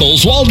major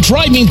portals while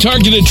driving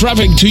targeted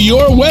traffic to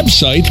your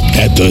website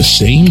at the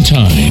same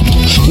time.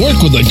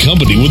 Work with a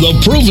company with a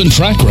proven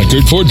track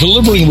record for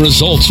delivering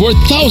results for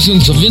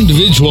thousands of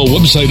individual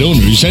website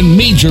owners and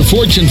major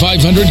Fortune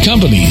 500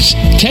 companies.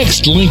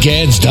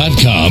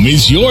 TextLinkAds.com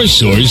is your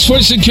source for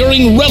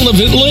securing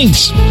relevant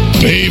links.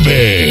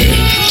 Baby,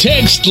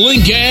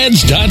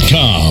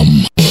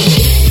 TextLinkAds.com.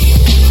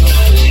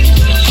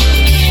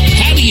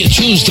 How do you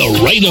choose the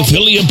right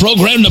affiliate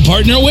program to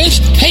partner with?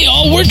 Hey,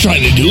 all we're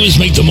trying to do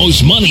is make the most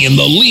money in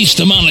the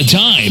least amount of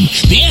time.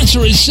 The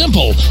answer is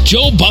simple.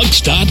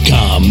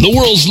 JoeBucks.com, the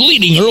world's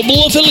leading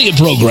herbal affiliate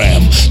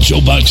program.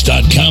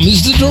 JoeBucks.com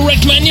is the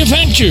direct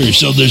manufacturer,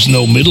 so there's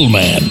no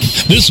middleman.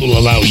 This will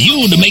allow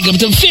you to make up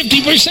to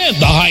 50%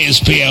 the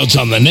highest payouts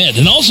on the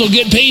net and also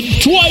get paid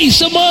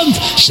twice a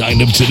month. Sign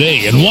up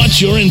today and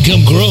watch your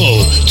income grow.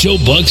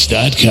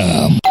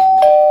 JoeBucks.com.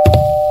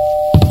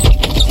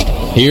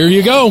 Here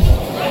you go.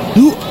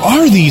 Who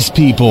are these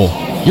people?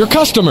 Your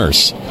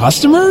customers.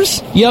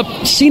 Customers?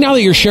 Yep. See, now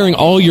that you're sharing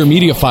all your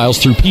media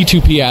files through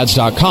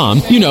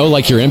P2Pads.com, you know,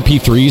 like your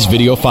MP3s,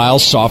 video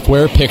files,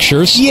 software,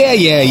 pictures. Yeah.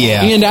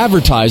 And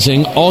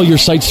advertising all your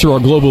sites through our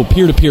global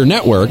peer-to-peer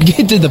network.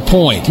 Get to the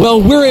point.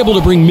 Well, we're able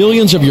to bring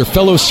millions of your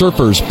fellow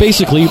surfers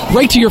basically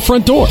right to your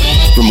front door.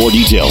 For more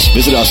details,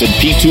 visit us at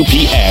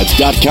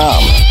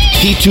P2Pads.com.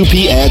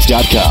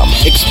 P2Pads.com.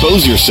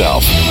 Expose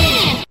yourself.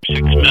 $6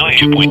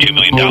 million, $2.2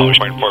 million,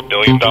 $0.4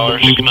 billion,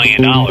 $6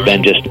 million.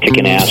 Then just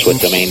kicking ass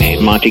with domain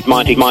name. Monty.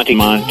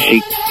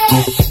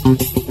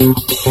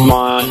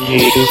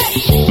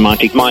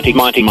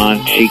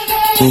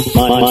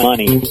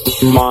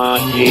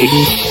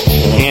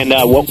 And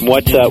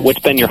what's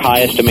been your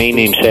highest domain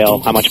name sale?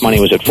 How much money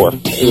was it for?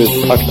 It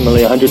was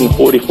approximately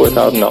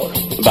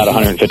 $144,000. About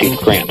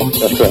 $150,000.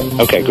 That's correct.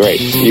 Okay,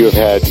 great. You have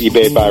had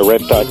eBay buy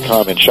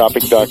rent.com and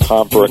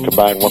shopping.com for a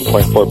combined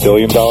 $1.4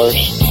 billion.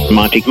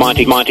 Monty.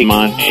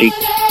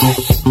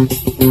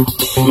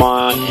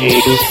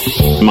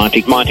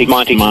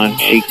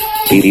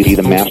 Be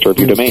the master of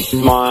your domain.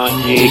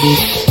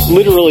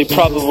 Literally,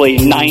 probably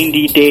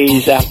 90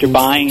 days after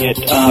buying it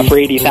for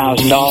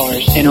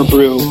 $80,000,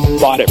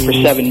 Interbrew bought it for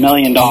 $7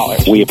 million.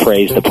 We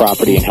appraised the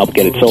property and helped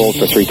get it sold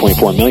for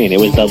 $3.4 million. It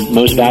was the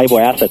most valuable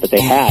asset that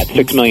they had.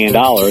 $6 million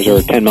or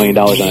 $10 million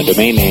on a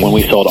domain name. When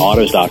we sold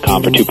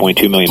autos.com for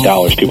 $2.2 million,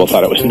 people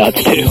thought it was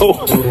nuts too.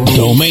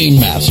 Domain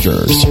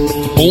Masters,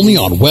 only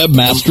on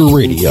Webmaster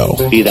Radio.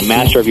 Be the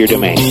master of your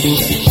domain.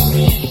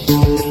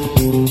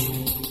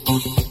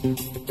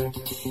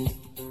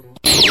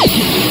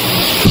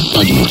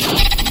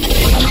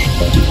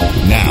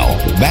 Now,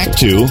 back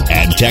to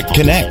AdTech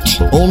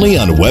Connect, only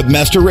on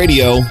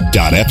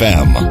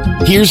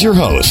WebmasterRadio.fm. Here's your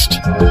host.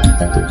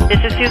 This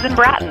is Susan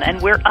Bratton,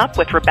 and we're up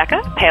with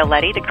Rebecca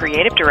Paoletti, the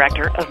Creative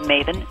Director of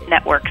Maven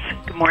Networks.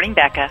 Good morning,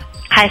 Becca.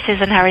 Hi,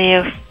 Susan. How are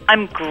you?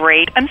 I'm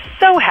great. I'm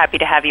so happy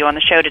to have you on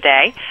the show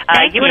today.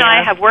 You and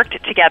I have worked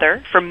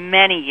together for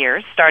many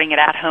years, starting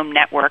at Home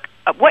Network.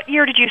 What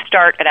year did you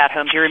start at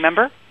Home? Do you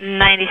remember?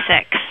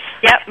 96.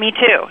 Yep, me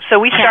too. So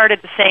we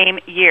started the same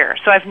year.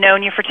 So I've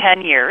known you for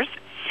 10 years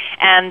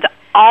and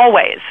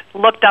always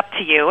looked up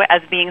to you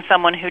as being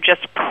someone who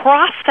just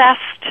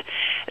processed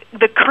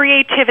the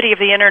creativity of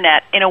the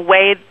Internet in a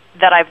way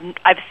that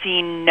I've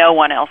seen no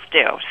one else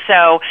do.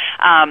 So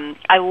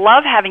I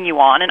love having you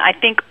on, and I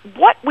think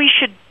what we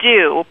should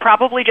do,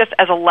 probably just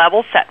as a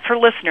level set for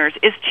listeners,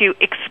 is to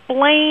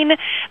explain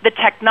the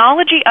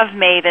technology of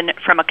Maven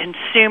from a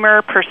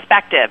consumer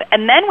perspective,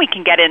 and then we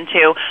can get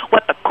into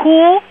what the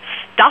cool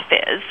stuff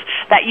is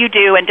that you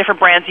do and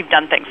different brands you've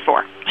done things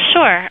for.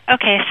 Sure.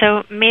 Okay,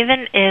 so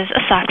Maven is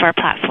a software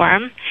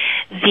platform.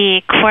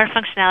 The core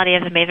functionality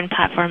of the Maven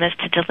platform is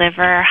to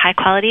deliver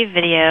high-quality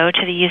video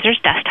to the user's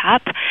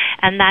desktop,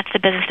 and that's the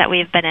business that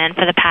we've been in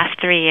for the past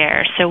 3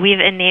 years. So we've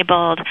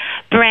enabled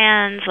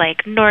brands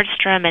like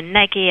Nordstrom and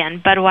Nike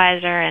and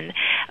Budweiser and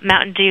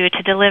Mountain Dew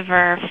to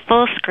deliver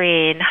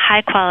full-screen,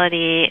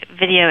 high-quality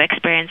video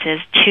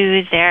experiences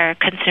to their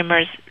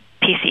consumers'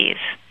 PCs.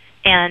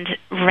 And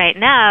right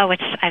now,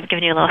 which I've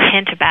given you a little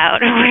hint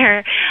about,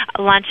 we're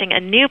launching a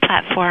new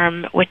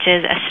platform, which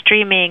is a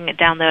streaming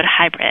download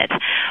hybrid,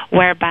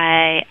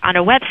 whereby on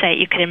a website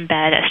you could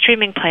embed a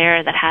streaming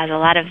player that has a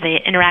lot of the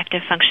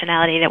interactive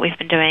functionality that we've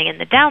been doing in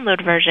the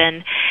download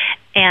version,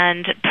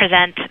 and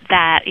present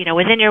that,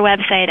 within your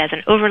website as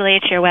an overlay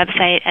to your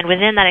website, and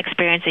within that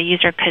experience a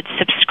user could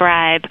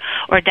subscribe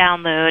or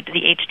download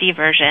the HD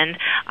version,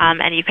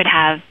 and you could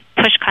have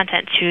push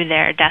content to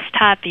their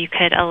desktop. You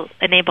could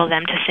enable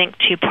them to sync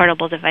to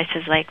portable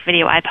devices like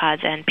video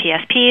iPods and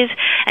PSPs,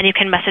 and you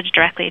can message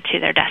directly to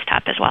their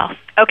desktop as well.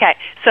 Okay,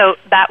 so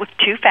that was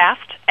too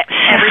fast.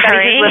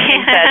 Everybody who's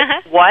listening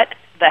said, what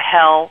the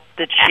hell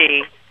did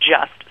she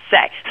just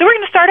say? So we're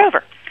going to start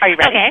over. Are you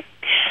ready? Okay.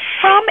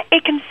 From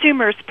a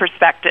consumer's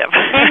perspective,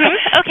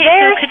 okay,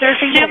 they're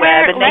surfing the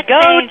web and they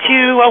go to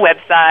a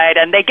website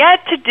and they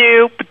get to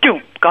do,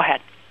 go ahead.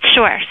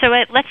 Sure. So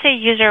let's say a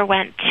user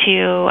went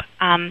to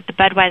the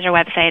Budweiser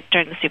website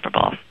during the Super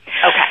Bowl.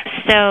 Okay.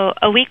 So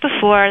a week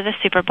before the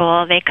Super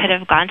Bowl, they could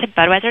have gone to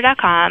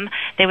Budweiser.com.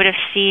 They would have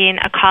seen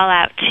a call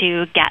out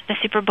to get the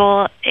Super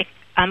Bowl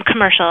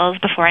commercials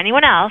before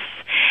anyone else,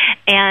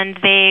 and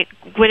they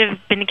would have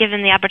been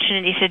given the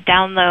opportunity to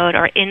download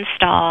or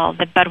install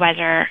the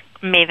Budweiser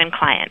Maven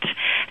client.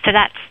 So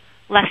that's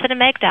less than a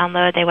meg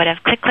download. They would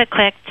have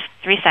clicked,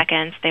 3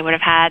 seconds. They would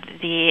have had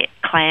the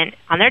client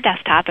on their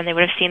desktop, and they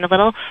would have seen a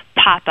little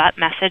pop-up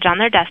message on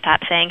their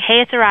desktop saying,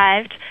 hey, it's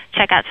arrived,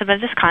 check out some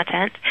of this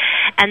content.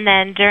 And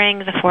then during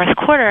the fourth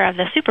quarter of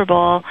the Super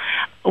Bowl,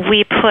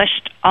 we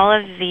pushed all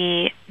of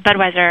the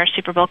Budweiser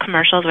Super Bowl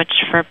commercials, which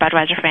for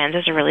Budweiser fans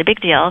is a really big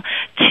deal,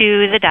 to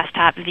the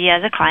desktop via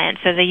the client.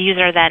 So the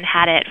user then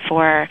had it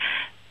for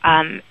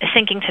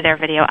syncing to their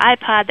video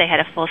iPod. They had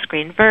a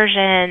full-screen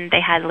version. They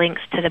had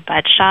links to the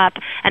Bud shop,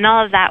 and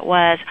all of that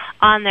was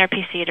on their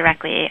PC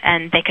directly,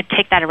 and they could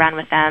take that around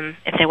with them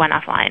if they went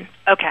offline.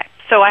 Okay.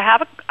 So I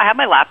have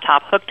my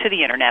laptop hooked to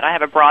the internet. I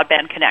have a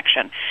broadband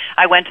connection.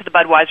 I went to the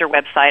Budweiser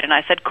website and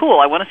I said,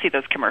 cool, I want to see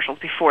those commercials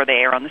before they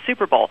air on the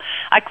Super Bowl.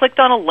 I clicked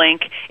on a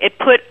link. It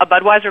put a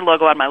Budweiser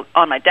logo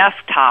on my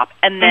desktop,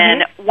 and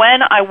then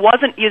when I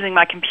wasn't using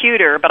my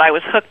computer but I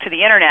was hooked to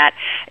the internet,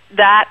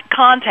 that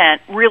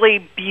content,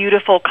 really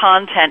beautiful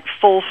content,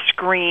 full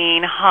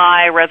screen,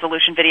 high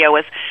resolution video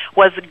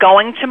was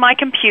going to my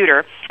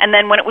computer, and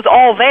then when it was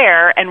all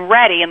there and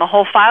ready and the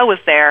whole file was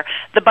there,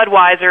 the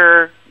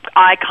Budweiser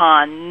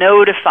icon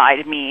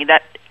notified me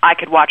that I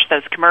could watch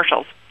those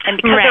commercials. And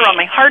because they were on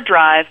my hard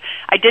drive,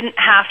 I didn't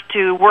have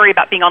to worry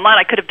about being online.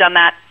 I could have done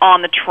that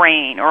on the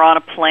train or on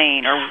a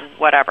plane or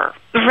whatever.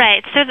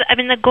 Right. So,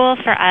 the goal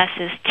for us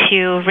is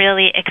to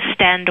really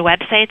extend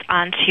websites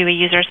onto a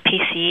user's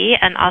PC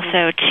and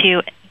also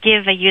to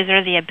give a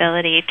user the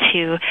ability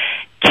to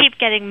keep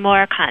getting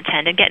more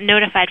content and get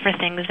notified for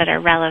things that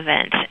are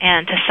relevant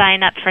and to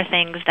sign up for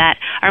things that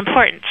are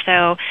important.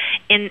 So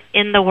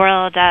in the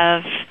world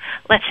of,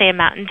 let's say, a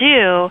Mountain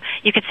Dew,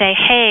 you could say,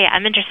 hey,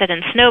 I'm interested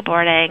in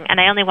snowboarding,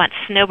 and I only want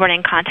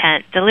snowboarding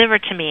content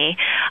delivered to me,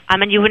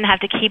 and you wouldn't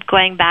have to keep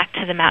going back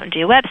to the Mountain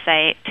Dew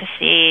website to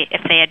see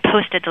if they had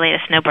posted the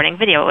latest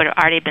snowboarding video. It would have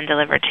already been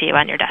delivered to you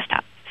on your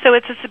desktop. So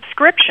it's a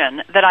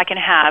subscription that I can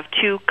have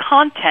to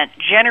content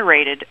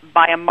generated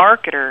by a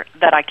marketer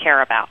that I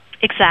care about.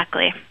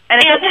 Exactly. And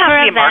it doesn't have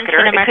to be a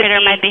marketer. That a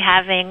marketer might be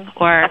having,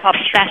 or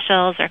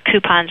specials or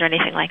coupons or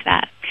anything like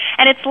that.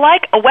 And it's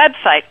like a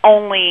website,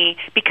 only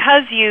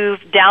because you've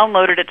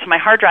downloaded it to my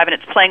hard drive and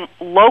it's playing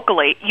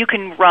locally, you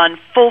can run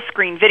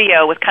full-screen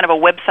video with kind of a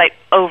website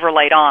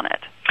overlaid on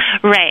it.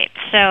 Right.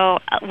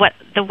 So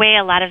the way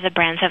a lot of the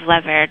brands have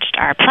leveraged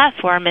our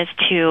platform is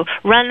to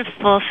run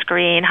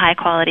full-screen,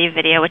 high-quality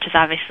video, which is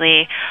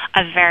obviously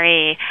a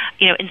very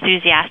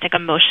enthusiastic,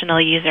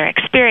 emotional user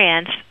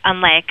experience,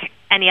 unlike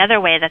any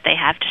other way that they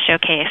have to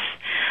showcase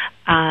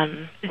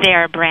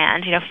their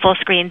brand.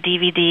 Full-screen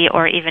DVD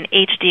or even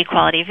HD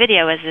quality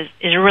video is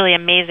really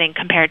amazing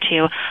compared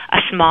to a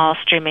small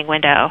streaming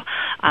window,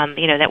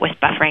 that with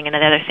buffering and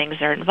other things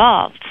are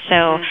involved.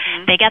 So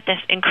they get this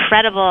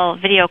incredible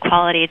video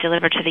quality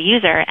delivered to the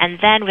user, and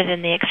then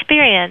within the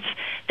experience,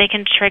 they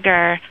can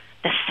trigger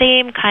the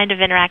same kind of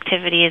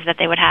interactivities that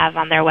they would have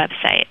on their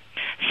website.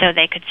 So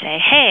they could say,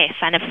 hey,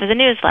 sign up for the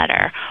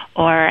newsletter,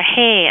 or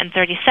hey, in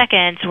 30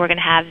 seconds, we're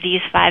going to have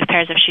these 5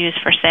 pairs of shoes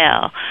for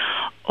sale,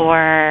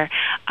 or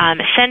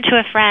send to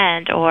a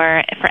friend,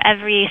 or for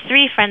every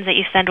 3 friends that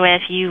you send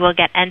with, you will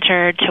get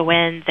entered to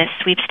win this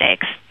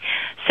sweepstakes.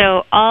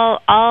 So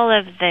all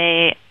of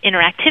the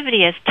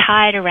interactivity is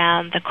tied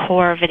around the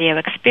core video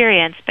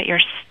experience, but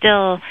you're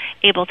still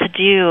able to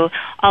do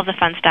all the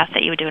fun stuff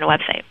that you would do in a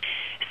website.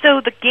 So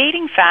the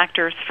gating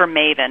factors for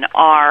Maven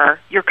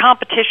are your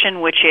competition,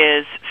 which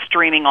is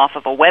streaming off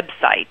of a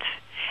website,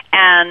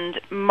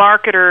 and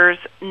marketers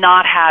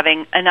not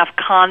having enough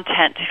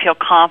content to feel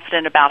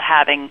confident about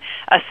having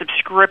a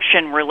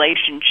subscription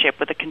relationship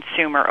with a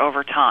consumer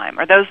over time.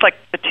 Are those like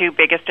the 2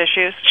 biggest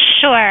issues?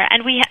 Sure.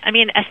 And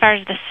as far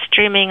as the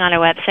streaming on a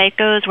website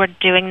goes, we're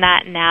doing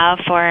that now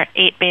for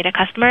 8 beta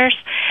customers.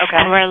 Okay.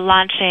 And we're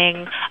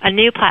launching a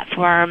new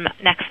platform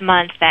next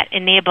month that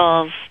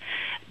enables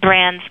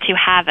brands to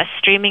have a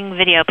streaming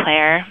video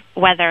player,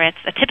 whether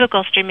it's a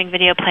typical streaming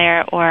video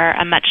player or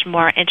a much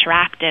more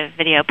interactive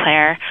video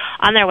player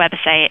on their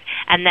website,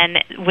 and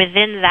then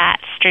within that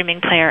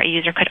streaming player, a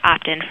user could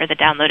opt in for the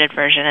downloaded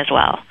version as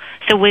well.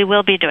 So we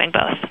will be doing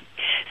both.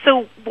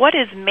 So what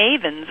is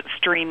Maven's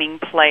streaming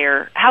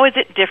player? How is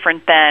it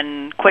different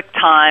than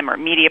QuickTime or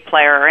Media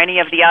Player or any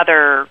of the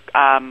other,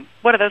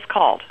 what are those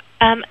called?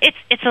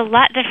 It's a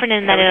lot different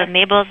in that it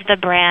enables the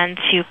brand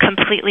to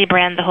completely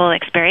brand the whole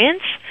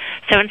experience.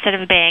 So instead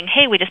of being,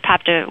 hey, we just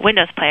popped a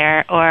Windows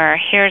player, or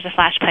here's a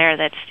Flash player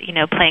that's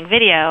playing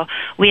video,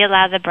 we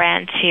allow the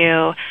brand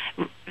to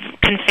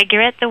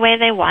configure it the way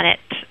they want it.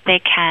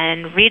 They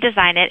can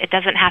redesign it. It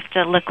doesn't have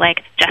to look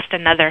like just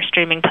another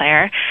streaming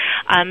player.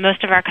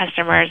 Most of our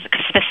customers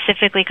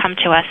specifically come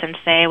to us and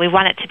say, we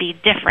want it to be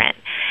different.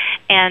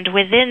 And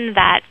within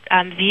that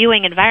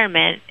viewing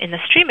environment in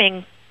the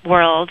streaming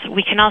world,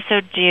 we can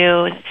also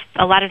do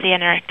a lot of the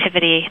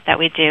interactivity that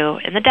we do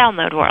in the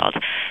download world.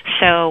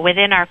 So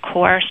within our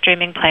core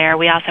streaming player,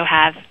 we also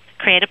have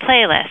create a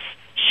playlist,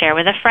 share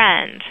with a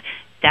friend,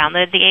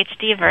 download the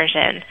HD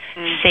version,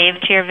 save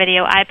to your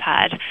video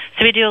iPod.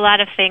 So we do a lot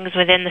of things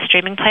within the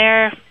streaming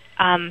player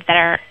that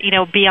are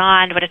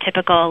beyond what a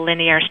typical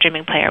linear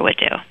streaming player would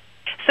do.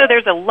 So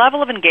there's a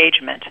level of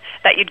engagement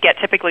that you'd get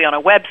typically on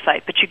a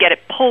website, but you get it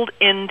pulled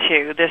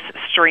into this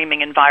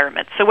streaming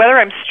environment. So whether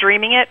I'm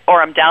streaming it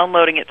or I'm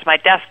downloading it to my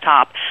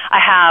desktop, I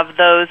have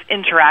those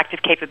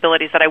interactive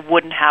capabilities that I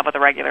wouldn't have with a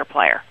regular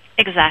player.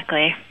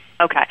 Exactly.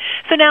 Okay.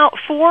 So now,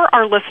 for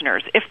our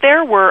listeners, if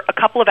there were a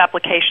couple of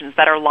applications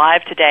that are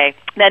live today,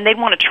 then they'd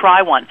want to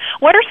try one.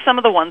 What are some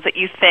of the ones that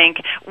you think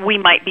we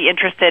might be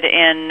interested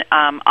in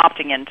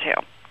opting into?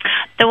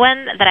 The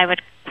one that I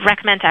would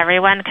recommend to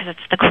everyone, because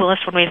it's the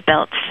coolest one we've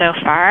built so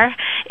far,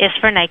 is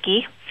for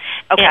Nike.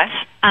 Okay.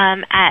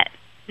 It's at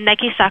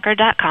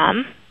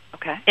NikeSoccer.com.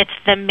 Okay. It's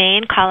the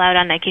main call-out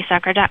on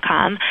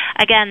NikeSoccer.com.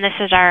 Again, this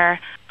is our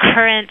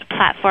current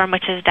platform,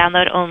 which is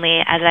download only.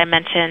 As I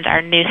mentioned,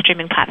 our new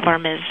streaming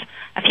platform is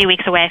a few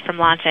weeks away from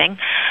launching.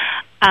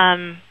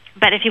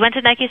 But if you went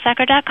to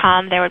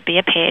NikeSoccer.com, there would be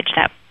a page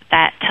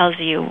that tells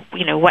you,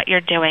 what you're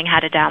doing, how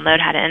to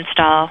download, how to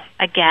install.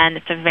 Again,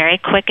 it's a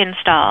very quick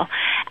install.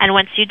 And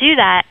once you do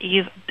that,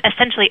 you've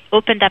essentially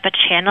opened up a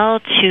channel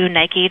to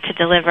Nike to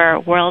deliver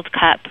World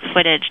Cup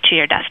footage to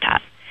your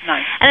desktop.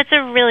 Nice. And it's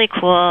a really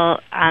cool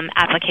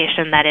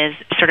application that is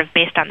sort of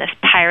based on this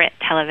pirate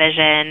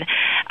television,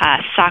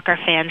 soccer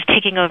fans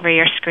taking over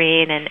your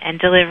screen and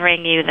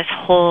delivering you this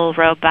whole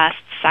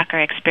robust soccer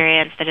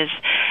experience that is,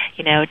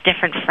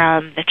 different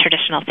from the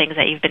traditional things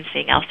that you've been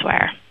seeing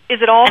elsewhere. Is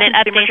it all And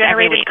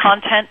consumer-generated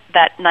content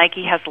that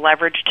Nike has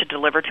leveraged to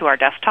deliver to our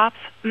desktops?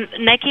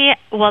 Nike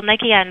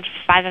and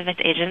 5 of its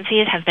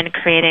agencies have been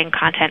creating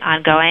content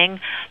ongoing,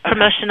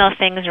 promotional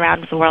things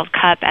around the World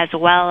Cup, as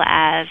well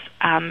as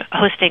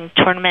hosting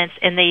tournaments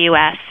in the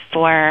U.S.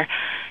 for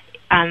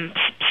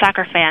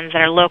soccer fans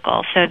that are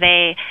local. So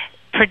they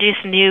produce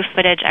new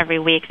footage every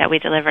week that we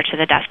deliver to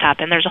the desktop,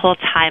 and there's a whole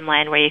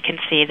timeline where you can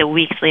see the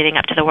weeks leading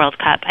up to the World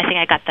Cup. I think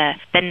I got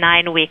the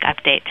 9-week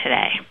update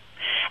today.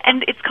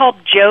 And it's called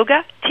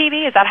Joga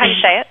TV? Is that how you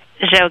say it?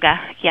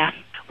 Joga, yeah.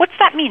 What's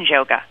that mean,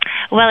 Joga?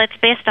 Well, it's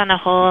based on a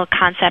whole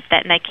concept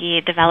that Nike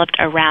developed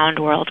around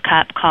World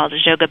Cup called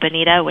Joga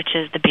Bonita, which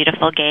is the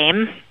beautiful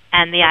game.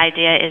 And the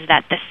idea is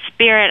that the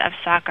spirit of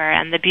soccer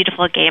and the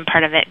beautiful game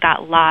part of it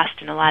got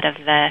lost in a lot of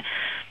the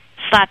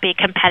sloppy,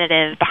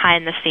 competitive,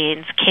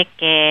 behind-the-scenes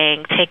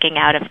kicking, taking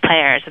out of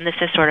players. And this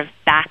is sort of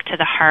back to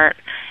the heart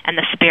and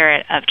the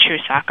spirit of true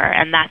soccer.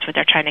 And that's what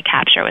they're trying to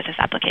capture with this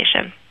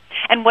application.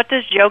 And what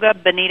does Joga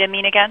Bonita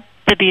mean again?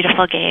 The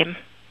beautiful game.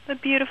 The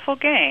beautiful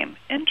game.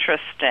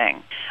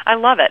 Interesting. I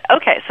love it.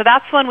 Okay, so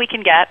that's one we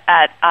can get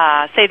at,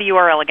 say the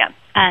URL again.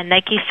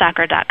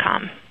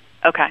 NikeSoccer.com.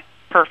 Okay,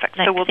 perfect.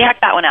 So we'll check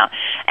that one out.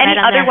 Any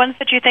other ones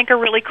that you think are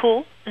really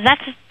cool?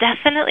 That's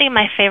definitely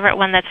my favorite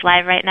one that's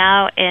live right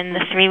now. In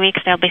the 3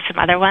 weeks, there'll be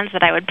some other ones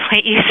that I would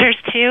point users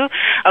to.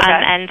 Okay.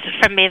 And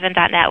from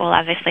Maven.net, we'll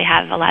obviously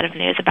have a lot of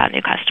news about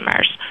new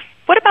customers.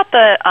 What about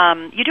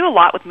you do a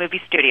lot with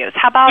movie studios.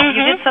 How about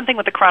you did something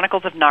with the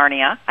Chronicles of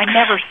Narnia? I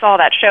never saw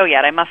that show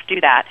yet. I must do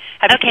that.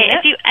 Have you seen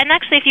it?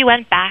 If you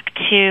went back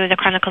to the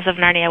Chronicles of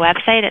Narnia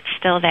website, it's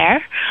still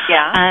there.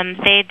 Yeah.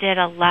 They did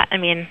a lot. I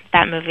mean,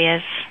 that movie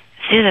is,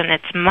 Susan,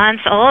 it's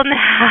months old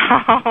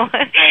now.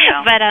 I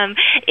know. But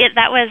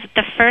that was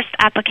the first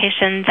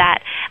application that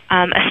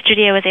a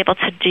studio was able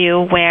to do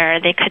where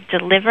they could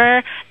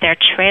deliver their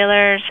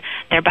trailers,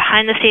 their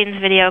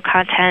behind-the-scenes video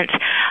content,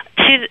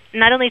 to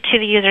not only to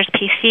the user's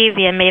PC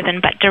via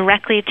Maven, but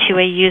directly to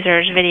a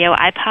user's video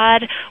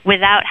iPod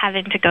without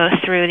having to go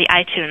through the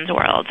iTunes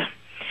world.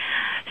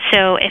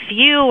 So if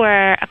you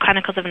were a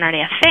Chronicles of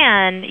Narnia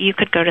fan, you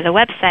could go to the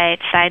website,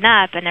 sign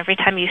up, and every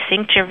time you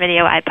synced your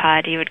video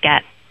iPod, you would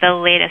get the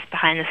latest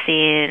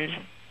behind-the-scenes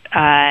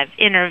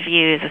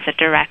interviews with the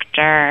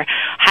director,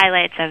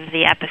 highlights of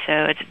the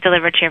episodes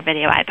delivered to your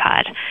video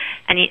iPod.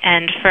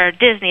 And for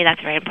Disney,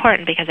 that's very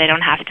important because they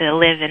don't have to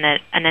live in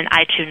an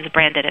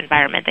iTunes-branded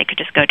environment. They could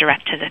just go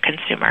direct to the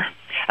consumer.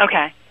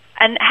 Okay.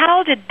 And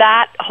how did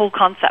that whole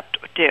concept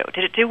do?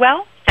 Did it do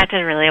well? That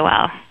did really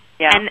well.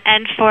 Yeah.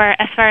 And for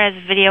as far as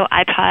video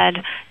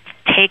iPod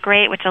take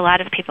rate, which a lot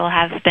of people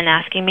have been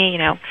asking me,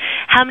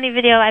 how many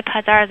video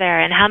iPods are there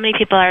and how many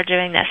people are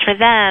doing this? For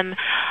them,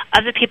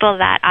 of the people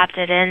that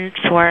opted in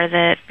for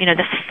the,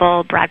 this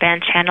full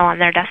broadband channel on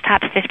their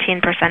desktop,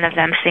 15% of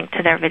them sync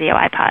to their video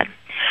iPod.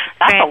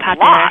 That's very a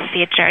popular lot.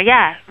 feature.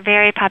 Yeah,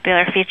 very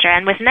popular feature.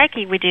 And with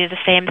Nike, we do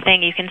the same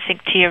thing. You can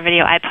sync to your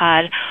video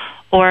iPod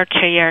or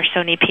to your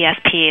Sony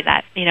PSP,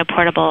 that,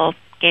 portable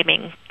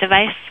gaming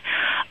device.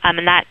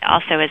 And that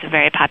also is a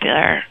very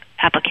popular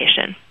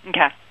application.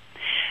 Okay.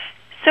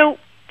 So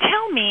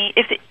tell me,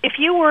 if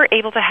you were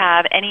able to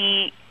have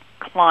any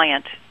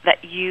client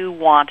that you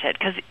wanted,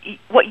 because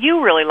what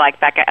you really like,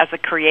 Becca, as a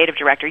creative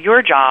director,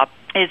 your job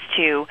is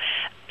to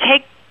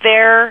take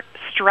their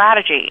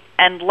strategy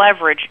and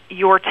leverage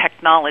your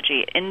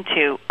technology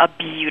into a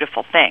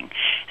beautiful thing.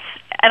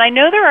 And I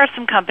know there are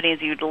some companies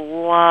you'd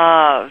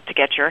love to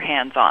get your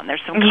hands on.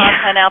 There's some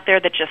content out there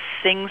that just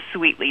sings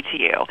sweetly to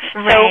you.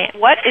 Right. So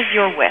what is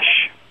your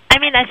wish? I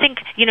mean, I think,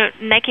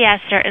 Nike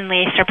has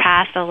certainly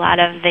surpassed a lot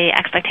of the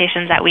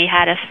expectations that we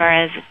had as far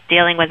as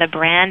dealing with a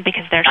brand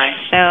because they're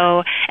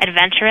so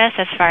adventurous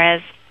as far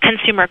as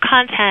consumer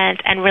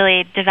content and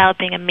really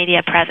developing a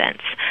media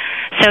presence.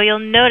 So you'll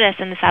notice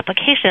in this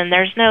application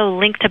there's no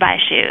link to buy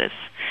shoes.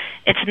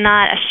 It's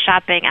not a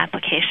shopping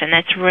application.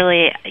 It's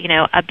really,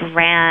 a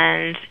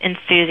brand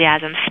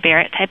enthusiasm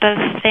spirit type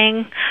of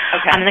thing.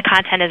 Okay. And the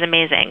content is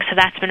amazing. So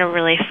that's been a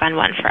really fun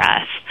one for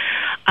us.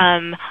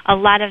 A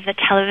lot of the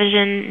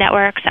television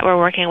networks that we're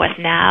working with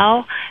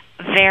now,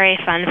 very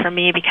fun for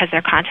me because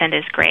their content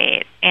is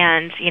great.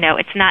 And,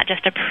 it's not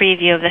just a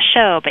preview of the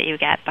show, but you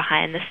get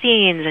behind the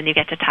scenes and you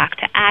get to talk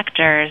to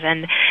actors.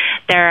 And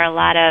there are a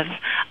lot of,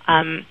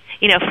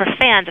 for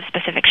fans of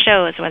specific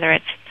shows, whether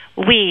it's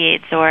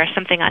Weeds or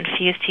something on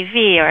Fuse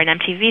TV or an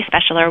MTV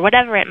special or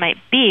whatever it might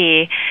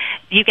be,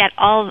 you get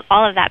all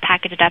of that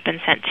packaged up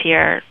and sent to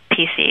your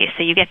PC.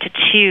 So you get to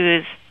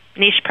choose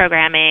niche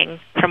programming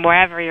from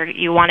wherever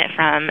you want it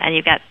from, and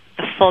you get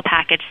the full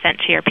package sent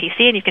to your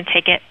PC, and you can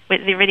take it with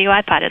the video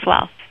iPod as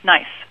well.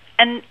 Nice.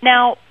 And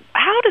now,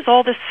 how does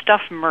all this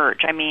stuff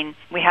merge? I mean,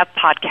 we have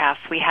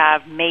podcasts, we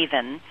have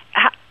Maven.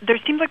 There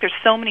seems like there's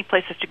so many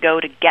places to go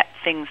to get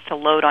things to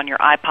load on your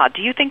iPod.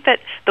 Do you think that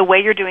the way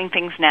you're doing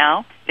things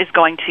now is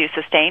going to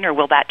sustain, or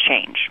will that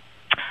change?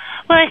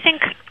 Well, I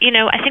think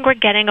we're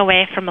getting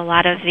away from a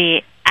lot of the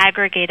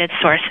aggregated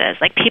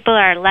sources. Like, people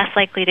are less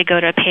likely to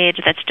go to a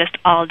page that's just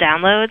all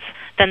downloads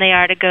than they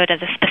are to go to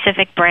the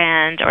specific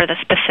brand or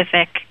the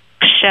specific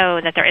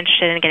show that they're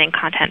interested in getting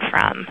content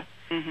from.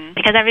 Mm-hmm.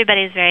 Because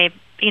everybody's very,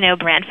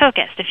 brand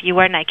focused. If you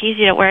wear Nikes,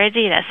 you don't wear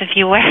Adidas. If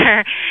you wear,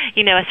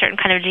 a certain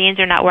kind of jeans,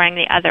 you're not wearing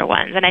the other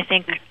ones. And I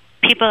think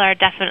people are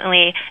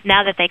definitely,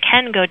 now that they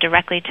can go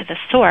directly to the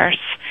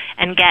source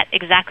and get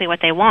exactly what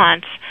they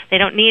want, they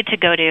don't need to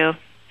go to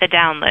the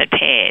download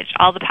page,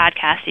 all the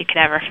podcasts you could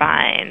ever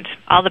find,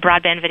 all the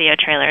broadband video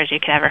trailers you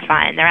could ever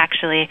find. They're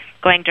actually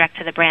going direct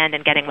to the brand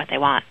and getting what they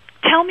want.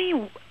 Tell me,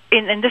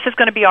 and this is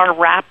going to be our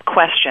wrap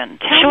question,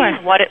 tell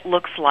me what it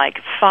looks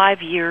like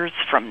 5 years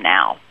from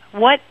now.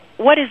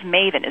 What is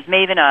Maven? Is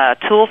Maven a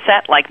tool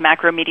set like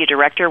Macromedia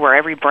Director where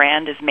every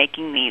brand is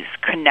making these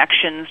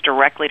connections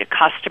directly to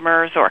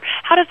customers, or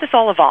how does this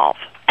all evolve?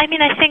 I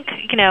mean, I think,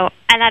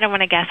 and I don't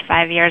want to guess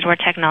 5 years where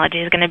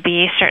technology is going to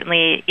be.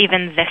 Certainly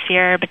even this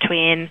year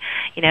between,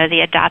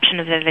 the adoption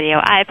of the video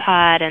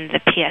iPod and the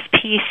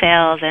PSP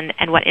sales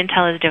and what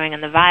Intel is doing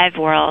in the Vive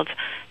world,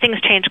 things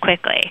change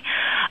quickly.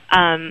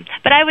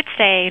 But I would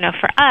say,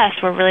 for us,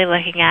 we're really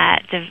looking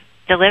at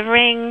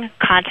delivering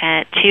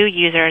content to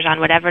users on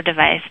whatever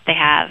device they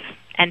have,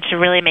 and to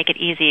really make it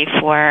easy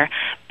for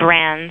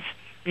brands,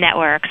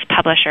 networks,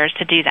 publishers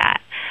to do that.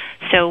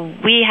 So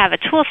we have a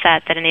tool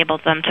set that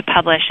enables them to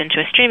publish into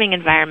a streaming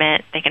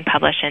environment. They can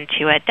publish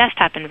into a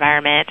desktop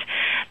environment.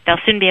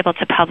 They'll soon be able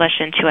to publish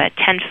into a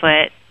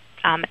 10-foot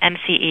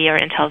MCE or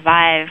Intel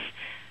Vive,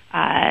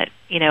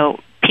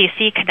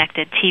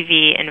 PC-connected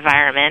TV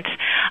environment.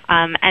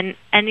 And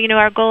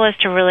our goal is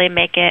to really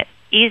make it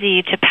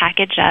easy to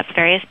package up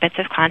various bits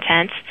of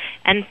content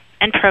and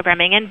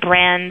programming and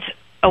brand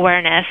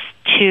awareness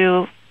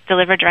to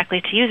deliver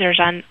directly to users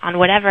on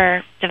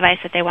whatever device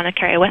that they want to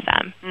carry with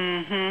them.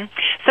 Mm-hmm.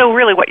 So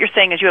really what you're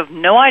saying is you have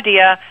no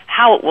idea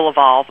how it will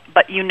evolve,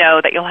 but you know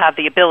that you'll have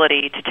the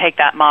ability to take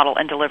that model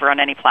and deliver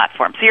on any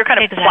platform. So you're kind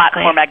of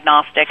platform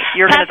agnostic.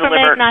 You're going to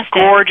deliver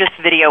gorgeous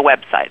video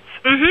websites.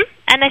 Mm-hmm.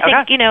 And I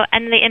think,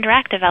 and the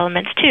interactive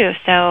elements too.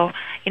 So,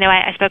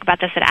 I spoke about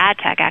this at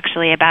AdTech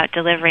actually, about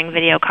delivering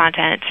video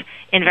content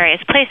in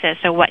various places.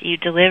 So what you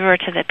deliver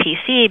to the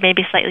PC may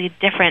be slightly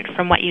different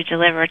from what you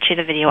deliver to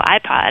the video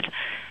iPod,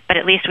 but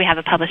at least we have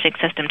a publishing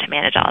system to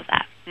manage all of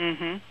that.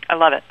 Mm-hmm. I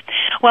love it.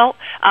 Well,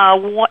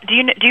 do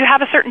you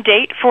have a certain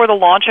date for the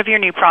launch of your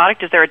new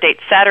product? Is there a date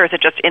set, or is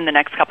it just in the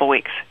next couple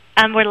weeks?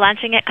 We're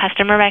launching it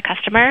customer by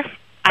customer.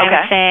 I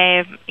would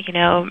say,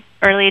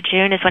 early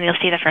June is when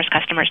you'll see the first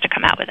customers to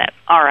come out with it.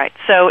 All right.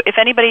 So if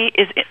any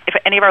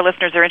of our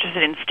listeners are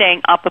interested in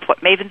staying up with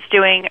what Maven's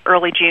doing,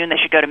 early June, they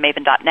should go to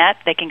maven.net.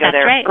 They can go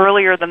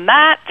earlier than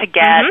that to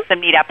get some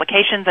neat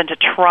applications and to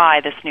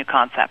try this new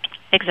concept.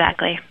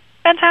 Exactly.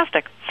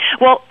 Fantastic.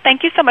 Well,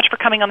 thank you so much for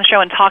coming on the show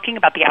and talking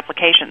about the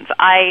applications.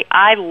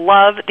 I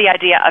love the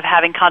idea of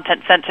having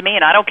content sent to me,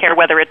 and I don't care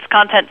whether it's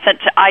content sent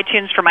to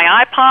iTunes for my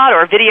iPod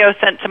or video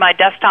sent to my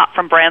desktop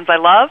from brands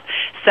I love.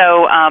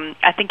 So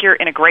I think you're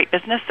in a great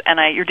business, and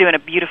you're doing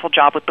a beautiful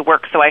job with the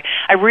work. So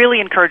I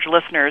really encourage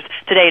listeners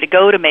today to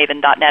go to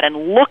maven.net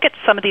and look at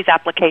some of these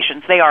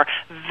applications. They are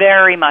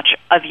very much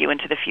a view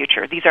into the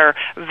future. These are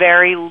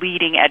very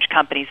leading-edge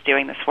companies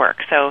doing this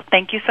work. So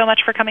thank you so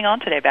much for coming on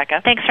today,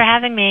 Becca. Thanks for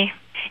having me.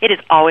 It is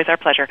always our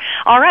pleasure.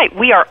 All right,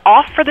 we are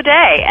off for the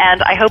day,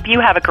 and I hope you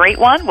have a great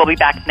one. We'll be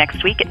back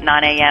next week at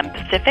 9 a.m.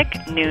 Pacific,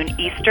 noon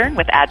Eastern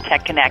with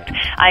AdTech Connect.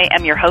 I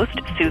am your host,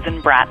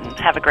 Susan Bratton.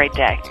 Have a great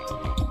day.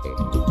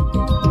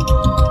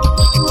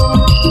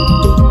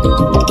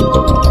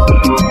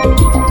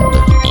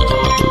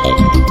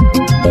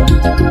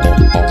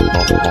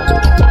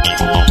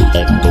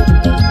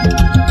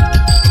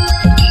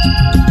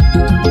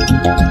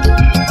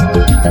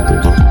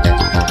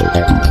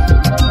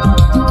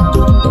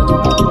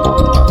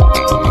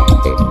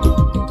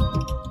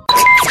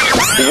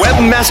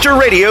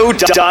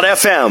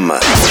 BroadcasterRadio.fm.